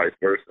smalls or vice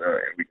versa,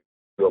 and we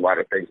do a lot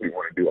of things we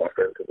want to do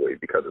offensively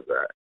because of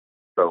that.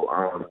 So,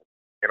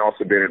 and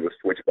also being able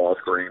to switch ball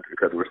screens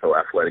because we're so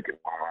athletic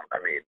and long. I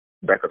mean,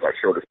 Becca's our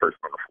shortest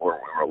person on the floor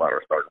when we're allowed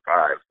our starting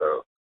five,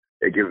 so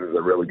it gives us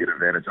a really good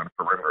advantage on the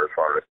perimeter as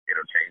far as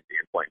changing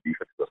and playing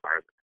defensive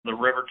assignments. The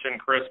Riverton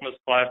Christmas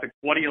Classic,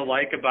 what do you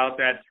like about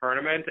that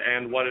tournament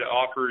and what it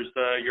offers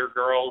your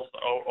girls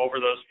over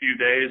those few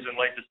days in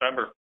late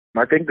December?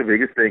 I think the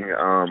biggest thing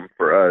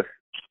for us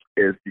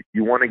is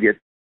you want to get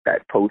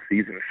that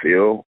postseason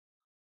feel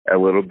a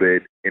little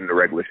bit in the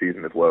regular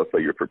season as well, so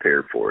you're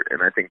prepared for it.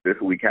 And I think this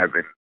week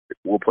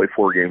we'll play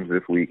 4 games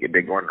this week, and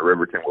then going to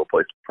Riverton, we'll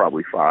play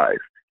probably 5.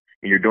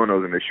 And you're doing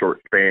those in a short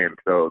span,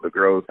 so the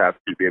girls have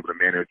to be able to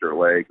manage their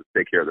legs and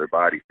take care of their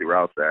bodies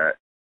throughout that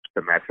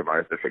to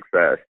maximize their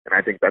success. And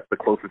I think that's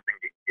the closest thing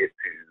you can get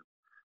to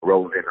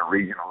rolling in a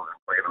regional and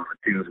playing on a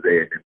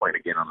Tuesday and then playing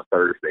again on a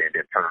Thursday and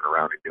then turning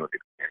around and doing it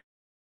again.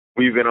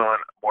 We've been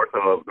on more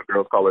so the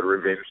girls call it a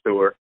revenge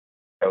tour.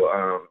 So,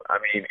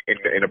 I mean,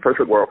 in a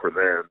perfect world for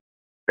them,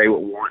 they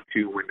would want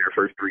to win their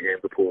first 3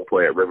 games of pool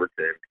play at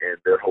Riverton, and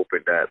they're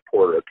hoping that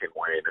Porter can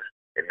win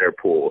in their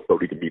pool so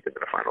we can beat them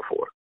in the Final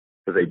Four.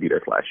 Because they beat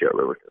us last year at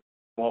Riverton.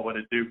 What would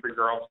it do for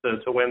girls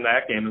to win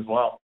that game as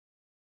well?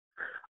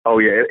 Oh,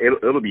 yeah,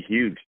 it'll be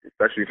huge,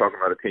 especially talking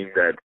about a team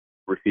that's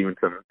receiving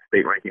some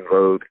state ranking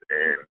votes,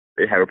 and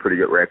they have a pretty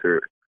good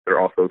record. They're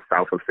also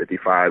south of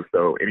 55,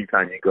 so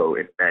anytime you go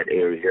in that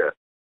area,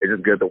 it's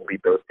just good to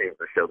beat those teams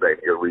and show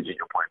that in your region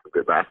you're playing some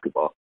good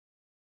basketball.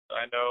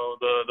 I know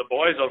the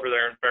boys over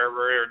there in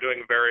Fairbury are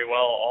doing very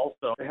well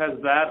also. Has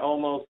that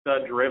almost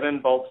driven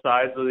both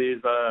sides of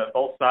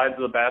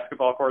the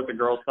basketball court, the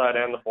girls' side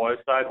and the boys'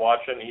 side,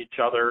 watching each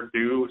other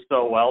do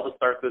so well to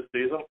start this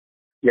season?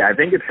 Yeah, I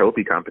think it's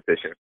healthy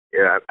competition.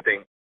 Yeah, I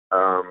think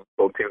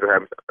both teams are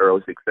having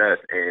early success,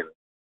 and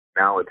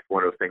now it's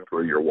one of those things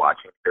where they're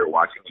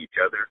watching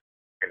each other,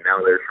 and now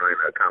they're trying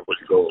to accomplish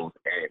goals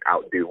and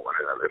outdo one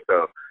another.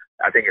 So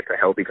I think it's a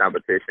healthy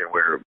competition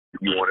where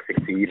you want to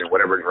succeed, and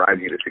whatever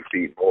drives you to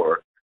succeed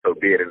more, so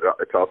be it.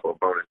 It's also a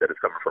bonus that is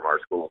coming from our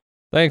school.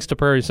 Thanks to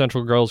Prairie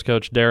Central girls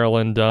coach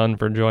Darrelynn Dunn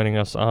for joining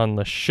us on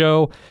the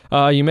show.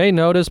 You may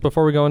notice,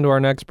 before we go into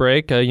our next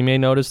break,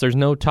 there's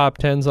no top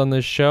 10s on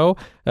this show.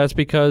 That's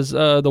because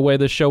the way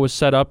the show was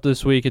set up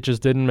this week, it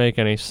just didn't make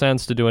any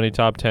sense to do any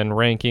top 10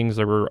 rankings.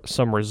 There were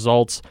some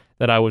results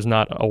that I was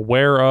not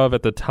aware of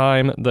at the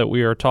time that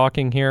we are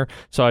talking here,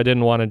 so I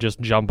didn't want to just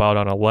jump out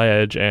on a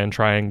ledge and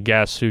try and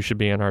guess who should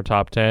be in our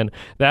top 10.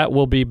 That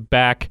will be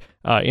back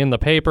in the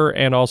paper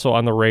and also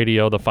on the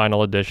radio, the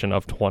final edition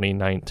of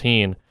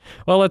 2019.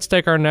 Well, let's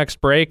take our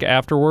next break.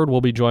 Afterward,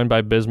 we'll be joined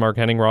by Bismarck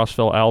Henning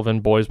Rossville Alvin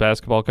boys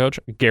basketball coach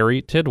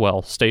Gary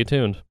Tidwell. Stay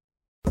tuned.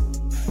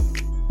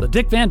 The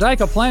Dick Van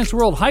Dyke Appliance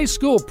World High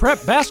School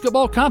Prep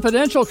Basketball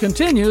Confidential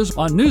continues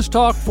on News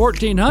Talk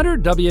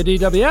 1400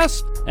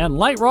 WDWS and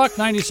Light Rock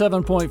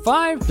 97.5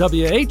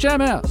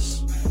 WHMS.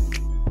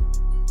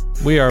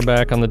 We are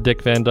back on the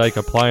Dick Van Dyke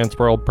Appliance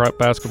World Prep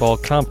Basketball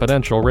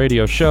Confidential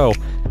radio show.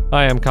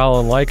 I am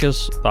Colin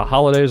Likas. The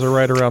holidays are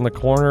right around the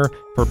corner.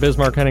 For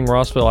Bismarck Henning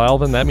Rossville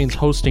Alvin, that means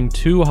hosting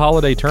 2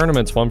 holiday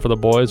tournaments, one for the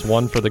boys,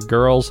 one for the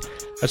girls.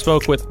 I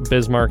spoke with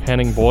Bismarck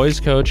Henning boys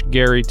coach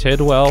Gary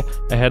Tidwell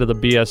ahead of the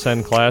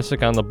BSN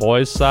Classic on the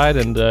boys' side,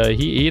 and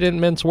he didn't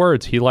mince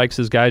words. He likes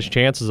his guys'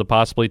 chances of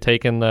possibly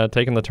taking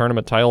the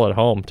tournament title at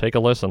home. Take a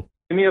listen.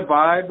 Give me a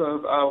vibe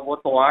of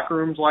what the locker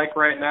room's like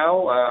right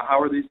now. How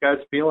are these guys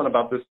feeling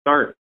about this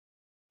start?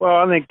 Well,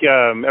 I think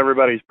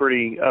everybody's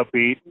pretty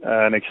upbeat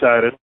and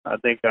excited. I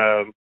think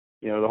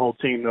the whole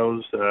team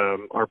knows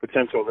our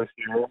potential this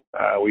year.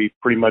 We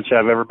pretty much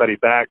have everybody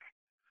back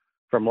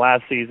from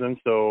last season,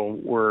 so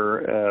we're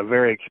a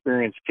very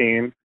experienced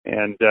team,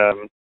 and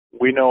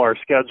we know our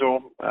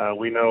schedule.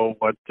 We know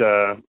what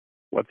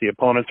the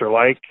opponents are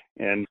like,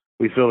 and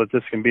we feel that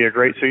this can be a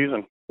great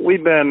season.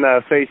 We've been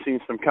facing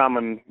some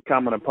common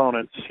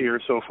opponents here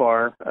so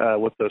far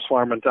with the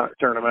Swarman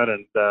tournament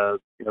and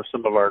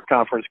some of our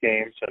conference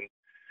games,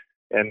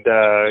 and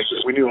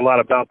we knew a lot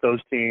about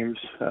those teams.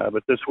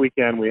 But this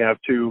weekend we have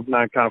 2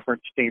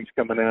 non-conference teams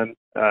coming in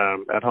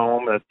at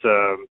home.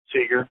 That's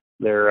Seeger.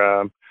 They're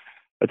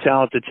a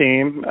talented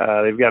team.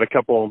 They've got a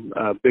couple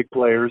big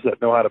players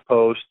that know how to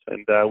post,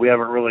 and we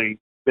haven't really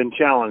been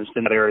challenged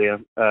in that area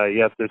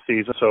yet this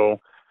season.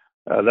 So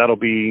that'll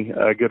be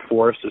good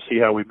for us to see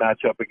how we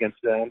match up against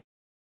them.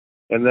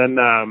 And then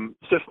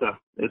Sifna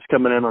is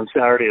coming in on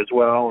Saturday as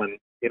well. And,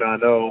 I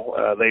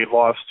know they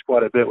lost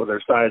quite a bit with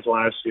their size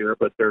last year,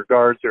 but their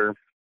guards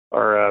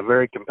are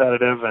very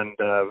competitive and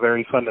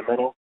very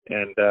fundamental.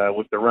 And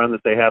with the run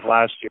that they had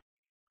last year,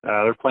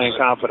 they're playing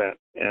confident.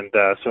 And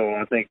so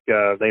I think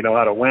they know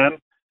how to win.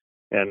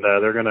 And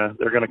they're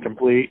gonna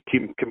compete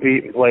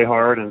and play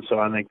hard. And so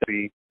I think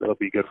that'll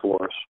be good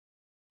for us.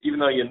 Even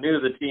though you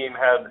knew the team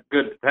had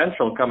good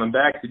potential coming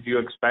back, did you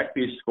expect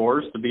these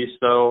scores to be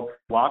so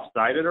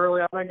lopsided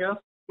early on, I guess?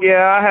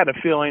 Yeah, I had a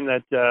feeling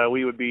that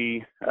we'd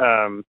be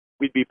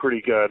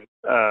pretty good.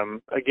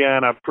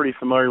 Again, I'm pretty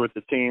familiar with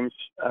the teams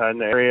in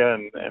the area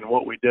and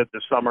what we did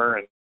this summer.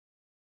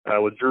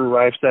 And with Drew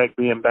Reifstack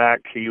being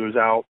back, he was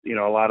out,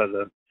 a lot of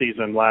the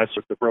season last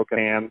with the broken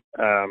hand.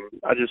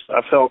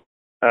 I felt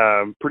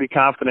pretty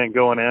confident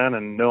going in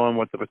and knowing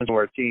what the potential of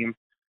our team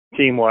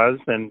was.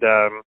 And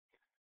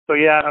so,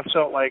 yeah, I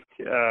felt like,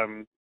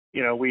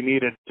 we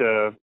needed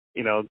to,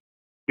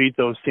 beat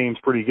those teams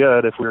pretty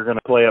good if we were going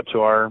to play up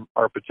to our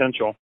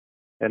potential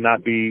and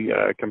not be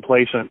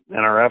complacent in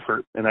our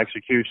effort and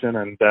execution.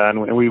 And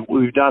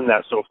we've done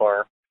that so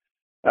far.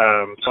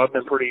 So I've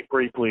been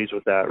pretty pleased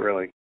with that,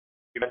 really.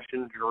 You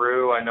mentioned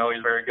Drew. I know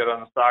he's very good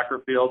on the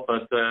soccer field,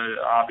 but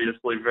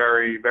obviously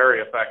very, very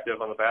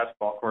effective on the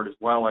basketball court as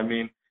well. I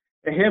mean,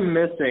 him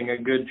missing a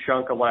good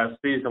chunk of last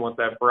season with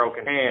that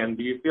broken hand,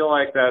 do you feel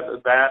like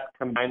that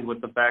combined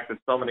with the fact that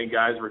so many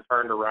guys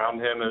returned around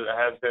him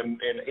has him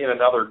in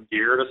another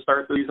gear to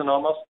start the season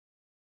almost?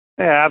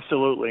 Yeah,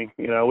 absolutely.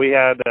 We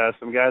had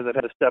some guys that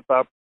had to step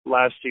up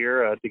last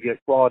year to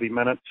get quality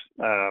minutes.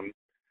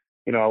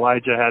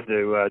 Elijah had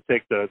to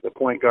take the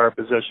point guard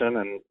position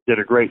and did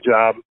a great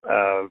job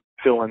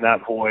filling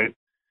that void.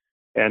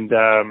 And,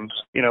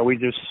 we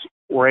just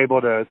were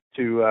able to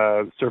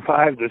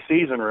survive the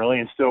season, really,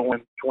 and still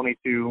win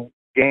 22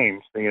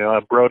 games.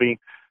 Brody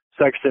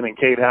Sexton and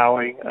Cade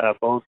Howey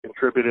both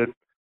contributed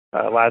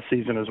last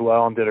season as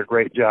well and did a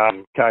great job.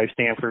 And Kai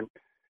Stanford.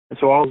 And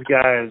so all those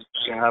guys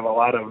have a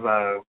lot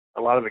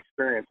of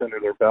experience under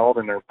their belt,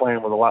 and they're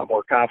playing with a lot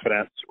more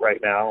confidence right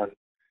now.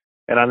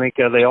 And I think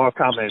they all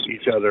complement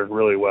each other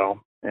really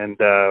well. And,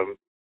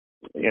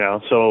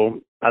 so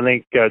I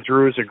think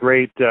Drew is a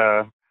great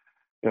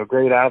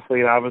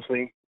athlete,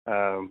 obviously,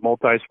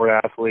 multi-sport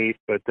athlete,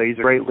 but he's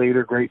a great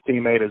leader, great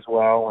teammate as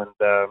well. And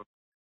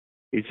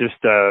he's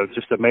just a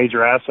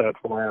major asset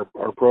for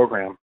our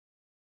program.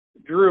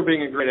 Drew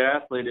being a great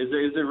athlete, is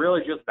it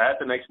really just that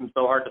makes him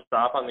so hard to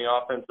stop on the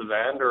offensive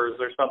end, or is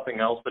there something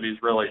else that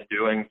he's really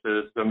doing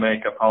to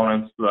make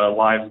opponents'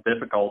 lives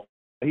difficult?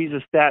 He's a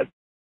stat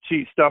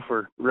sheet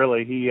stuffer,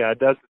 really. He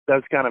does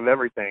kind of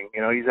everything.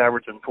 He's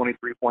averaging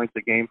 23 points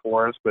a game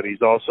for us, but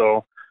he's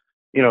also,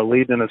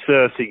 leading in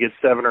assists. He gets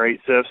 7 or 8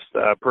 assists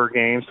per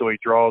game, so he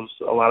draws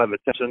a lot of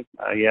attention.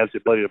 He has the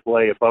ability to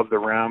play above the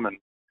rim, and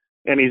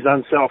he's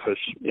unselfish,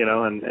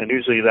 and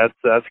usually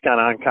that's kind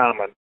of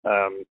uncommon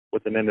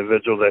with an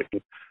individual that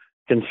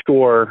can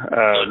score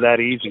that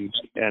easy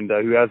and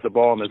who has the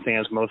ball in his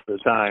hands most of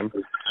the time.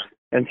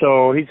 And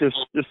so he's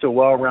just a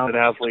well-rounded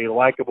athlete, a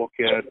likable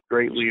kid,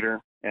 great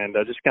leader, and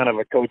just kind of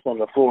a coach on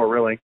the floor,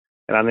 really.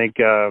 And I think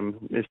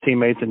his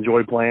teammates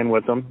enjoy playing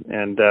with him.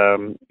 And,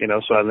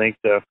 so I think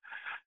the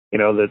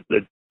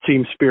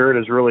team spirit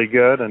is really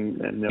good,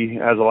 and he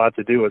has a lot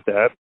to do with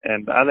that.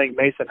 And I think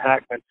Mason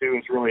Hackman, too,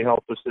 has really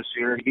helped us this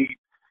year. He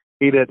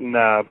didn't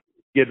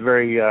get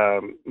very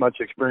much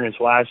experience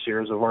last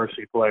year as a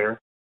varsity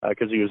player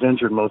because he was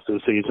injured most of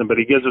the season, but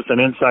he gives us an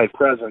inside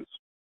presence.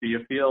 Do you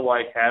feel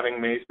like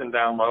having Mason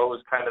down low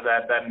is kind of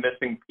that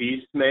missing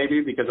piece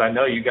maybe? Because I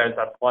know you guys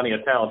have plenty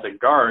of talented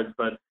guards,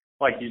 but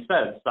like you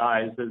said,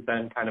 size has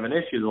been kind of an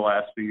issue the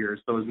last few years.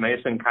 So is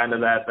Mason kind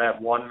of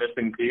that one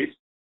missing piece?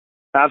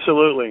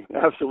 Absolutely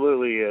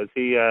is.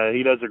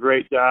 He does a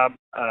great job,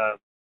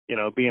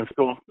 being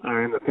physical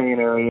in the paint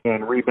area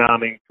and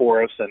rebounding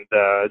for us, and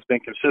has been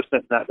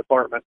consistent in that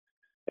department.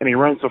 And he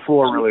runs the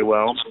floor really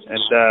well, and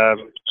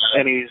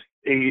he's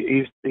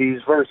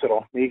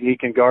versatile. He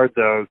can guard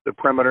the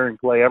perimeter and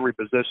play every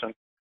position,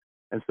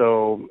 and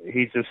so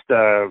he's just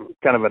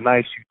kind of a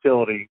nice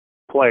utility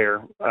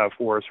player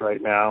for us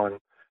right now, and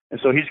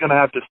so he's going to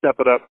have to step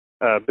it up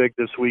big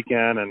this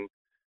weekend, and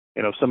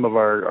some of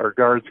our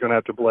guards are going to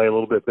have to play a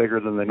little bit bigger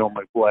than they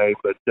normally play,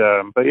 but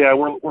yeah,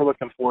 we're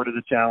looking forward to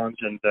the challenge,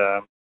 and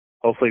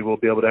hopefully we'll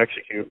be able to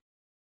execute.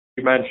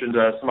 You mentioned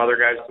some other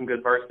guys, some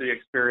good varsity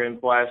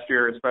experience last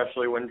year,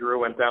 especially when Drew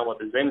went down with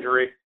his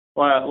injury.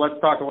 Well, let's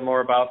talk a little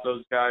more about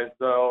those guys,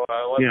 though.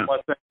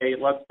 Let's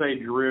say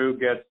Drew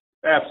gets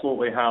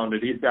absolutely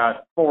hounded. He's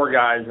got 4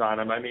 guys on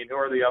him. I mean, who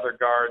are the other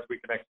guards we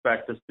can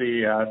expect to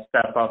see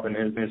step up in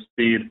his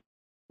speed?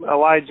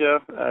 Elijah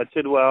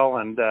Tidwell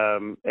and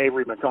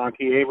Avery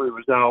McConkey. Avery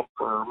was out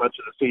for much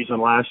of the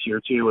season last year,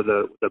 too, with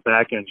a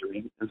back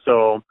injury. And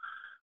so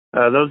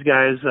those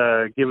guys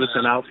give us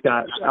an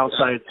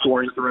outside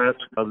scoring threat.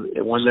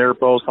 When they're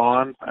both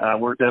on,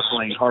 we're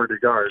definitely hard to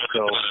guard.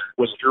 So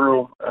with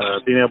Drew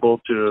being able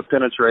to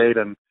penetrate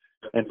and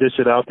dish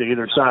it out to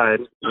either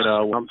side,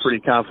 I'm pretty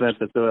confident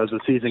that as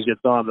the season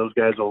gets on, those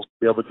guys will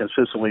be able to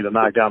consistently to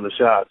knock down the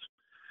shots.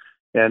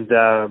 And,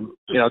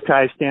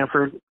 Kai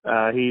Stanford,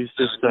 he's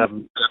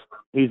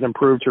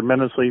improved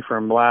tremendously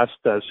from last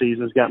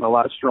season. He's gotten a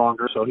lot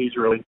stronger, so he's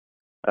really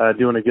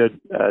doing a good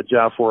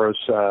job for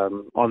us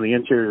on the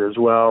interior as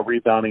well,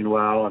 rebounding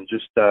well, and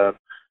just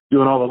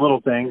doing all the little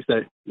things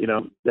that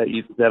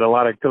a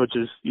lot of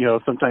coaches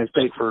sometimes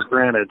take for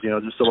granted.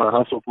 Just a lot of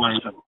hustle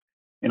plays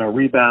and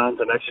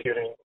rebounds and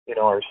executing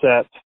our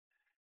sets.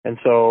 And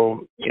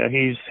so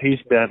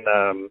he's been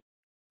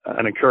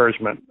an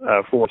encouragement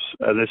for us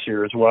this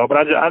year as well. But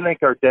I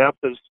think our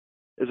depth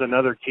is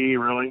another key.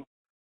 Really,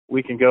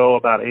 we can go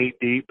about 8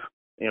 deep.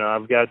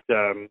 I've got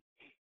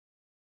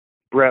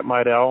Brett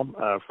Meidel,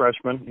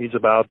 freshman. He's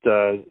about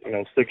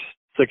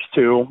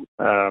 6'2",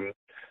 and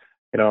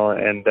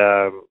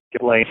can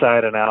play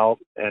inside and out,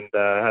 and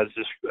has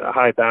just a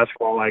high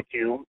basketball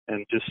IQ,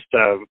 and just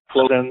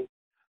float in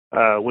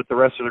with the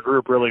rest of the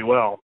group really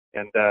well.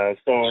 And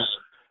so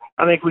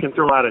I think we can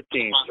throw out a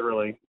team,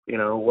 really.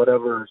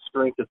 Whatever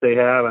strength that they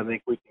have, I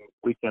think we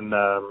can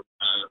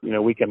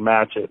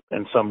match it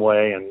in some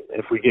way. And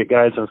if we get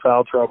guys in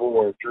foul trouble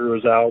or if Drew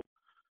is out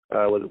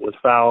with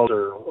fouls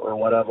or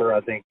whatever,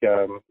 I think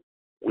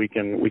we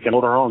can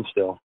hold our own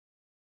still.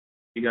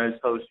 You guys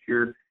host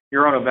your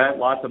your own event,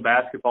 lots of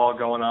basketball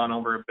going on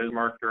over at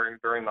Bismarck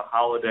during the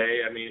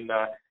holiday. I mean,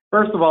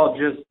 first of all,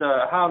 just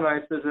how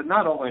nice is it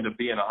not only to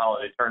be in a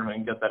holiday tournament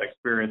and get that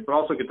experience, but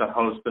also get to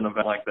host an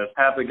event like this,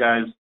 have the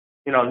guys,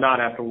 not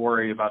have to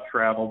worry about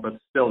travel, but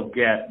still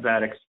get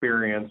that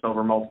experience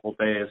over multiple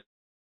days.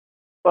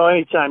 Well,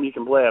 anytime you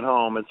can play at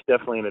home, it's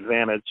definitely an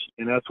advantage,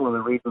 and that's one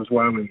of the reasons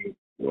why we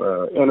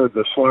entered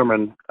the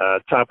Slurman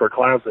Topper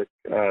Classic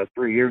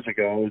 3 years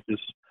ago. Is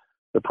just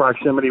the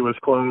proximity was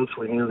close.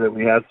 We knew that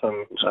we had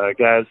some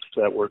guys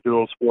that were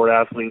dual sport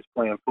athletes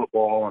playing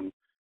football, and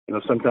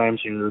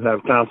sometimes you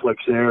have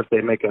conflicts there if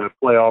they make a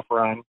playoff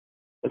run.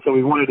 And so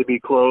we wanted to be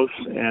close,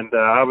 and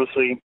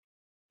obviously,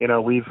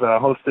 we've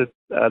hosted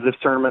this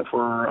tournament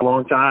for a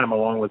long time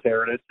along with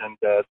Heritage, and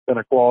it's been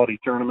a quality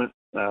tournament.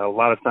 A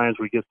lot of times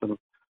we get some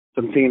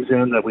teams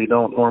in that we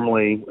don't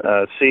normally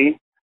see,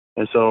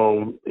 and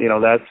so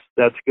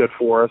that's good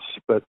for us.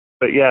 But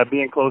yeah,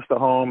 being close to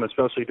home,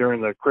 especially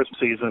during the Christmas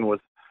season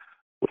with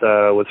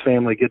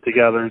family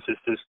get-togethers,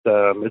 it's just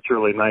it's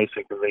really nice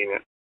and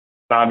convenient.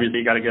 Obviously,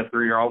 you got to get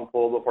through your own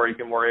pool before you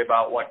can worry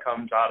about what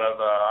comes out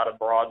of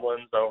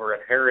Broadlands over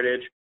at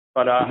Heritage.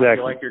 But exactly. I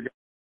feel like you're getting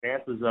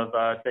chances of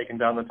taking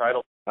down the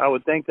title. I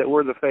would think that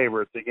we're the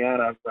favorites. Again,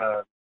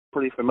 I'm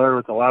pretty familiar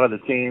with a lot of the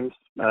teams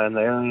in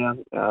the area.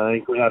 I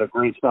think we had a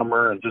great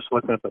summer, and just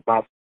looking at the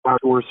top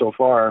scores so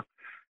far,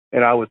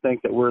 and I would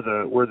think that we're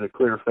the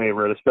clear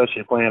favorite,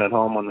 especially playing at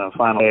home on the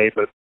final day.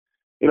 But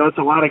it's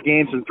a lot of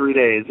games in 3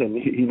 days, and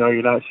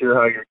you're not sure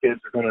how your kids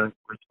are going to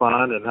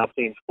respond and how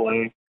teams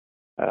play.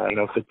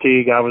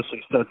 Fatigue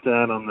obviously sets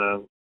in on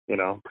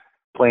the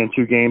playing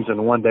 2 games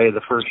in 1 day,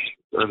 the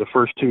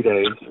first 2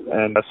 days,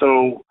 and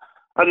so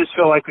I just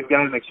feel like we've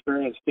got an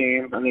experienced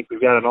team. I think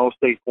we've got an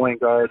all-state point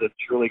guard that's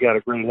really got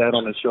a great head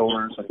on his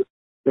shoulders. I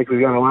think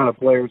we've got a lot of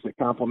players that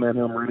complement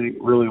him really,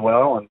 really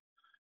well,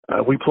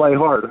 and we play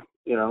hard,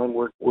 and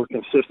we're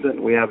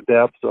consistent. We have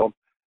depth, so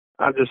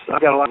I've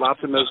got a lot of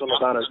optimism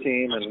about our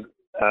team, and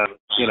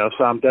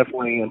so I'm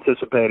definitely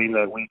anticipating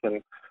that we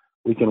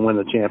can win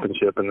the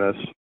championship in this.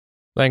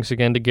 Thanks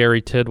again to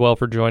Gary Tidwell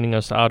for joining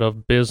us out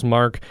of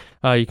Bismarck.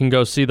 You can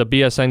go see the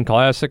BSN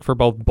Classic for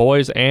both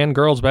boys and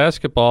girls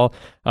basketball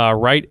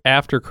right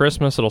after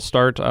Christmas. It'll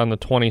start on the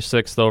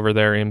 26th over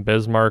there in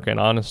Bismarck, and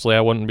honestly,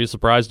 I wouldn't be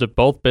surprised if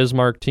both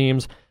Bismarck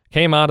teams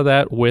came out of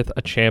that with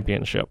a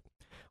championship.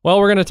 Well,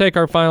 we're going to take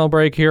our final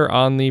break here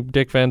on the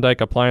Dick Van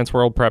Dyke Appliance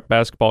World Prep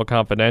Basketball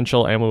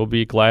Confidential, and we'll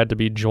be glad to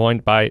be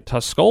joined by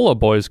Tuscola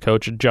boys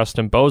coach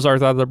Justin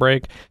Bozarth out of the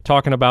break,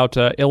 talking about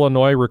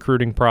Illinois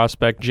recruiting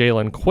prospect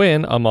Jalen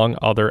Quinn, among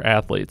other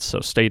athletes.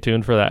 So stay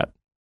tuned for that.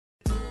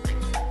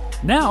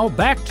 Now,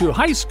 back to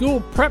High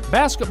School Prep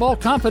Basketball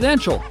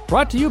Confidential,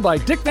 brought to you by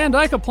Dick Van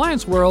Dyke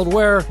Appliance World,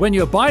 where when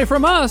you buy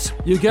from us,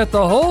 you get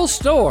the whole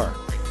store.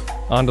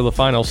 On to the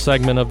final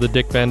segment of the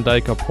Dick Van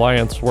Dyke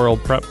Appliance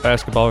World Prep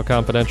Basketball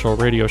Confidential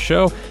radio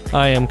show.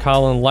 I am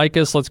Colin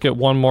Likas. Let's get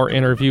one more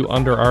interview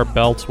under our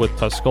belts with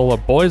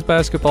Tuscola boys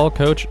basketball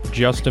coach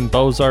Justin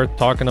Bozarth,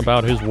 talking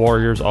about his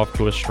Warriors off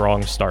to a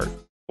strong start.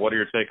 What are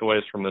your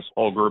takeaways from this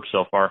whole group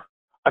so far?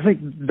 I think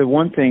the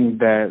one thing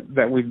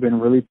that we've been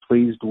really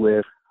pleased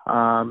with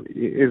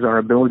is our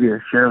ability to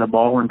share the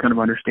ball and kind of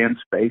understand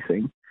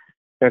spacing.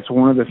 That's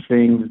one of the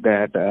things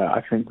that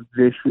I think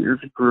this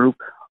year's group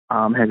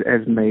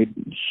has made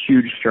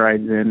huge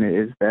strides in,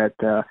 is that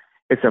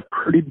it's a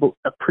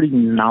pretty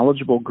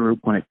knowledgeable group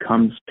when it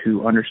comes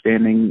to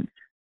understanding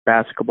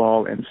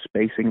basketball and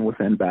spacing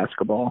within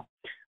basketball.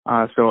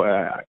 So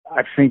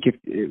I think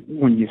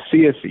when you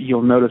see us,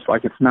 you'll notice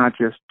like it's not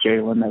just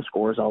Jalen that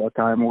scores all the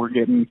time. We're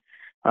getting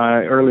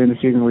early in the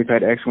season, we've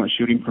had excellent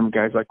shooting from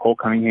guys like Cole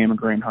Cunningham and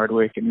Grant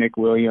Hardwick and Nick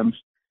Williams.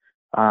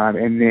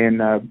 And then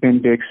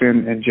Ben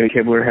Dixon and Jay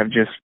Kibler have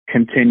just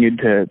continued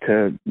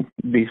to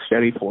be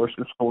steady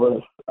forces for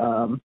us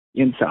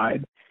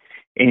inside.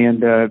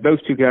 And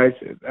those two guys,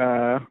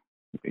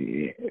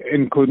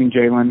 including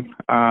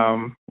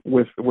Jalen,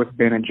 with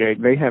Ben and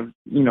Jake, they have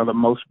the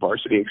most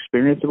varsity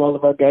experience of all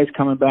of our guys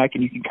coming back,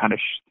 and you can kind of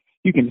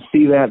you can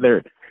see that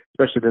they're,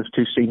 especially those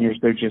two seniors,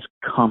 they're just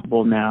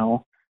comfortable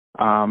now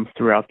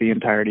throughout the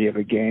entirety of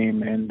a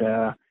game, and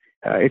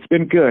it's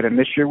been good. And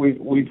this year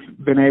we've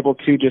been able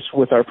to, just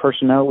with our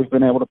personnel, we've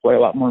been able to play a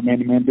lot more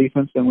man-to-man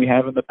defense than we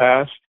have in the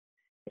past.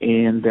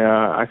 And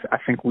I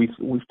think we've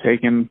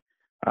taken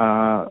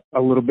a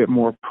little bit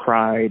more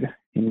pride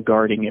in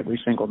guarding every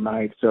single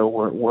night. So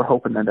we're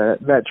hoping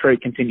that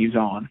trade continues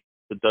on.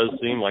 It does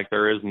seem like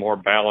there is more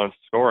balanced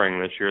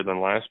scoring this year than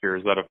last year.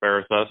 Is that a fair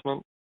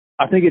assessment?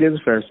 I think it is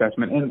a fair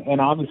assessment.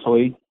 And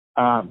obviously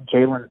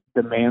Jalen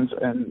demands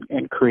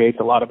and creates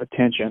a lot of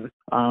attention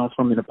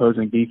from an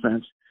opposing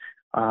defense.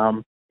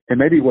 And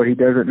maybe what he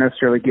doesn't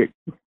necessarily get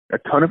a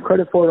ton of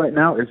credit for right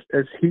now is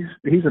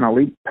he's an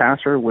elite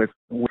passer with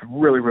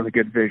really, really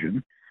good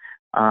vision.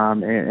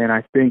 And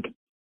I think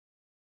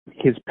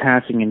his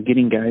passing and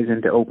getting guys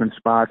into open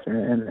spots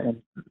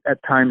and at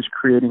times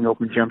creating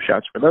open jump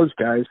shots for those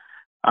guys,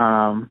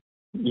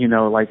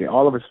 like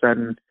all of a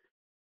sudden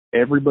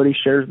everybody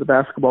shares the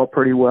basketball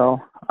pretty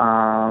well.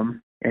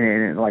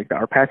 and like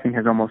our passing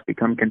has almost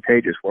become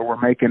contagious, where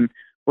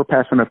we're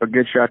passing up a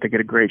good shot to get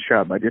a great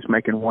shot by just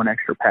making one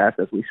extra pass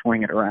as we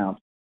swing it around.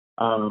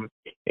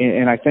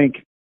 And I think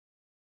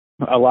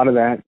a lot of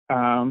that,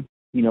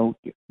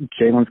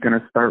 Jalen's going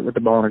to start with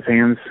the ball in his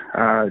hands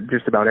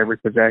just about every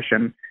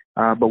possession.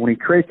 But when he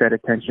creates that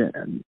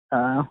attention,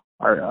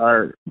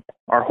 our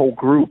whole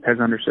group has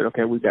understood,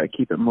 okay, we've got to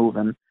keep it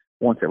moving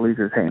once it leaves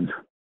his hands.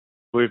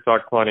 We've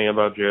talked plenty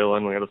about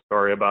Jalen. We had a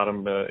story about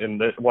him in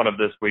one of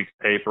this week's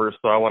papers,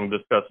 so I want to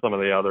discuss some of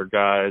the other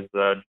guys,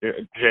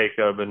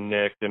 Jacob and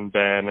Nick and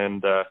Ben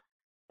and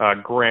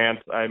Grant.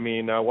 I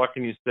mean, what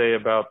can you say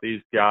about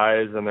these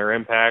guys and their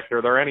impact?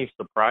 Are there any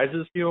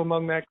surprises to you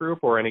among that group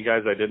or any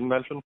guys I didn't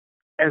mention?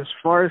 As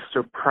far as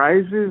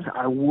surprises,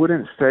 I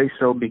wouldn't say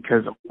so,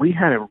 because we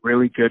had a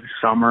really good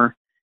summer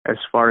as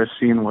far as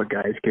seeing what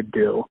guys could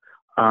do.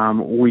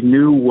 We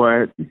knew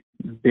what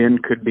Ben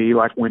could be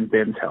like when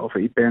Ben's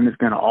healthy. Ben is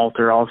going to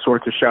alter all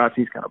sorts of shots.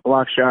 He's going to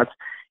block shots.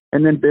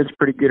 And then Ben's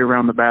pretty good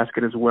around the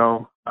basket as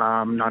well,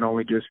 not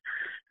only just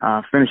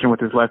finishing with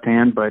his left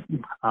hand, but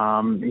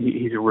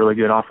he's a really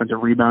good offensive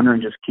rebounder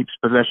and just keeps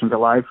possessions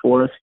alive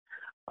for us.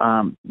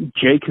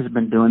 Jake has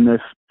been doing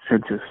this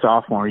since his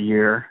sophomore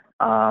year,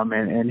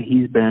 and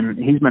he's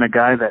been a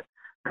guy that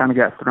kind of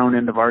got thrown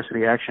into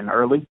varsity action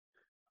early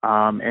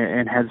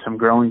and had some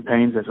growing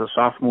pains as a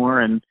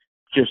sophomore and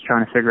just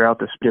trying to figure out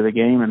the speed of the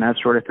game and that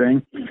sort of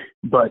thing.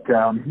 But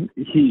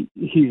he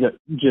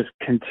just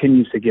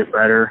continues to get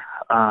better,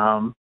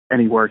 and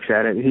he works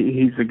at it.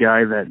 He's the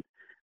guy that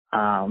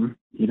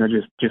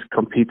just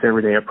competes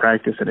every day at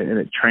practice, and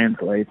it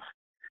translates.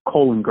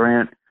 Cole and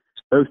Grant,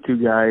 those two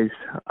guys,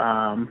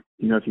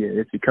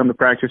 if you come to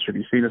practice or if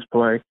you see us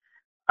play,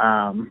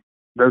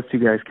 those two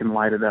guys can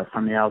light it up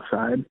from the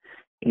outside.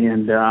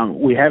 And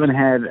we haven't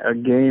had a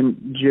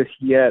game just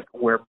yet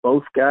where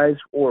both guys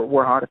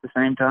were hot at the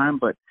same time,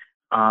 but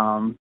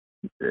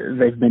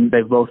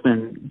they've both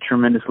been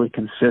tremendously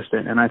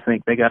consistent. And I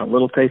think they got a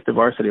little taste of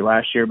varsity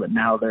last year, but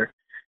now they're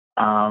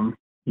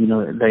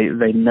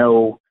they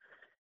know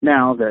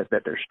now that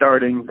they're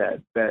starting,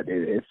 that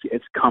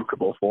it's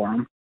comfortable for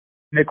them.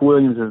 Nick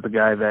Williams is the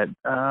guy that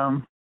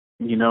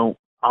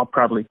I'll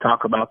probably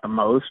talk about the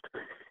most,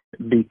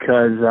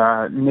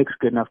 because Nick's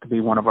good enough to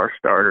be one of our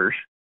starters.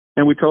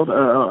 And we told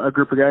a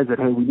group of guys that,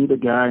 hey, we need a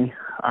guy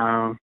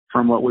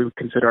from what we would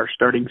consider our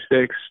starting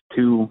six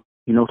to,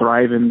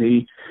 thrive in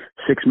the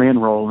six-man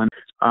role. And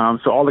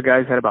so all the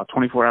guys had about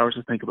 24 hours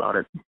to think about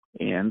it.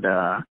 And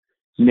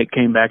Nick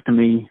came back to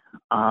me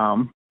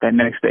that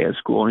next day at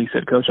school, and he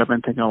said, Coach, I've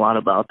been thinking a lot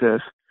about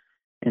this.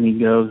 And he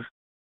goes,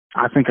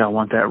 I think I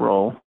want that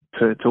role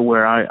to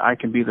where I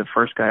can be the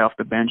first guy off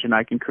the bench and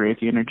I can create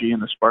the energy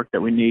and the spark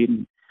that we need.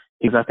 And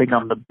because I think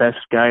I'm the best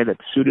guy that's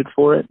suited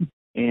for it.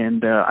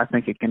 And I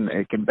think it can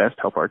best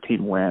help our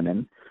team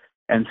win.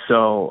 And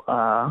so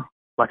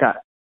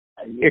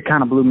it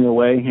kind of blew me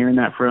away hearing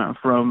that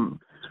from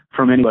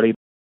anybody.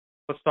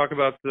 Let's talk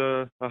about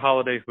the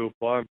holiday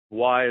hoopla.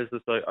 Why is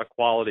this a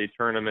quality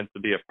tournament to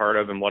be a part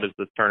of, and what does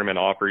this tournament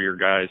offer your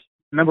guys?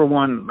 Number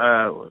one,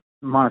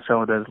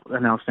 Monticello does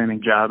an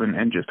outstanding job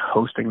in just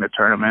hosting the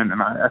tournament,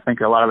 and I think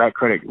a lot of that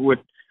credit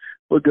would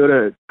go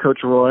to Coach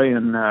Roy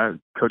and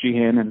Coach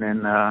Ehan, and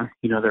then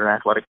their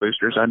athletic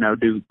boosters. I know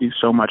do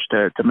so much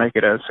to make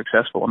it a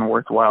successful and a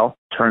worthwhile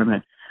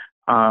tournament.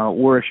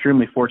 We're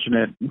extremely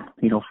fortunate,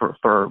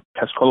 for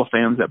Pascola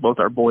fans, that both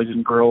our boys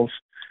and girls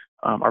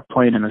are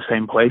playing in the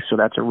same place. So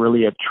that's a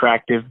really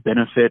attractive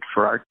benefit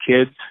for our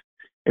kids,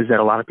 is that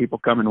a lot of people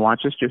come and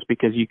watch us just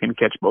because you can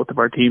catch both of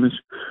our teams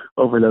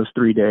over those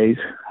 3 days.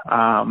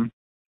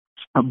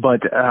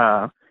 But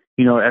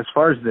as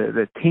far as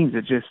the teams,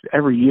 it just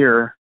every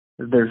year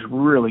there's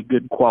really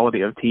good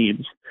quality of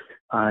teams.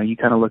 You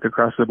kind of look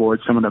across the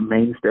board, some of the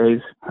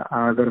mainstays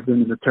that have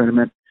been in the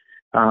tournament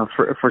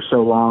for so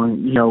long,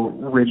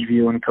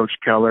 Ridgeview and Coach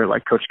Keller.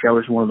 Like, Coach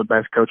Keller's one of the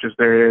best coaches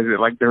there is.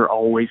 Like, they're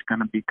always going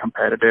to be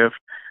competitive.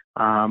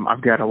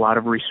 I've got a lot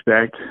of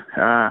respect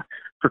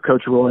for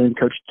Coach Roy and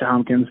Coach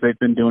Tompkins. They've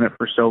been doing it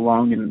for so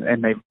long,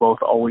 and they've both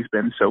always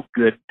been so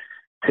good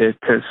to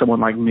someone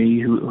like me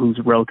who's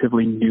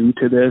relatively new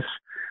to this.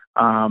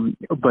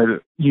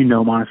 But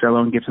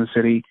Monticello and Gibson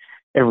City,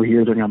 every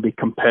year they're going to be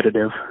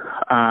competitive,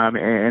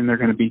 and they're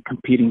going to be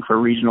competing for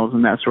regionals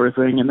and that sort of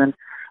thing. And then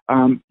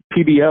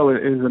PBL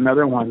is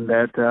another one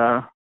that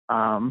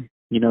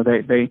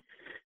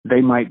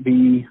they might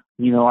be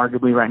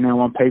arguably right now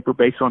on paper,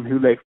 based on who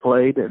they've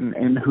played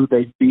and who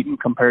they've beaten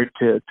compared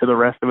to the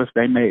rest of us,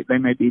 they may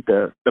be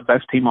the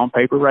best team on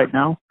paper right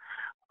now.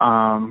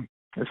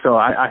 So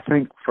I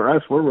think for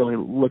us, we're really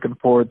looking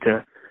forward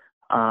to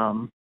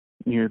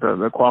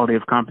the quality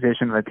of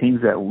competition, the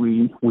teams that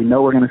we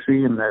know we're going to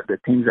see, and the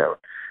teams that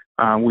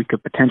we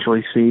could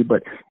potentially see.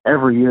 But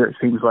every year it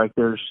seems like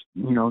there's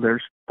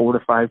 4 to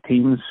 5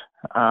 teams,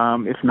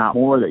 if not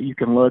more, that you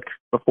can look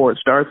before it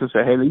starts and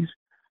say, hey,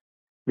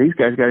 these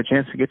guys got a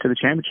chance to get to the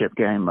championship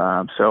game.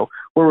 So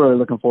we're really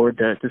looking forward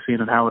to seeing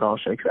how it all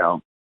shakes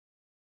out.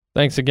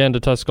 Thanks again to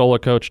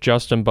Tuscola coach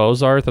Justin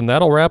Bozarth, and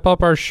that'll wrap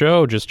up our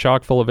show. Just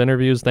chock full of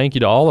interviews. Thank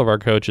you to all of our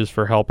coaches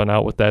for helping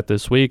out with that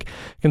this week.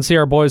 You can see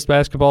our boys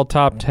basketball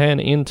top 10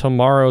 in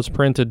tomorrow's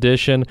print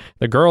edition,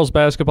 the girls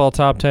basketball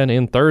top 10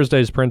 in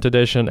Thursday's print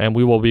edition, and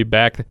we will be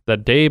back the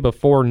day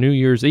before New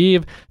Year's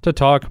Eve to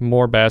talk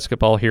more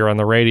basketball here on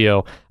the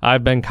radio.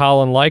 I've been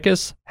Colin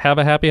Likas. Have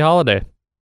a happy holiday.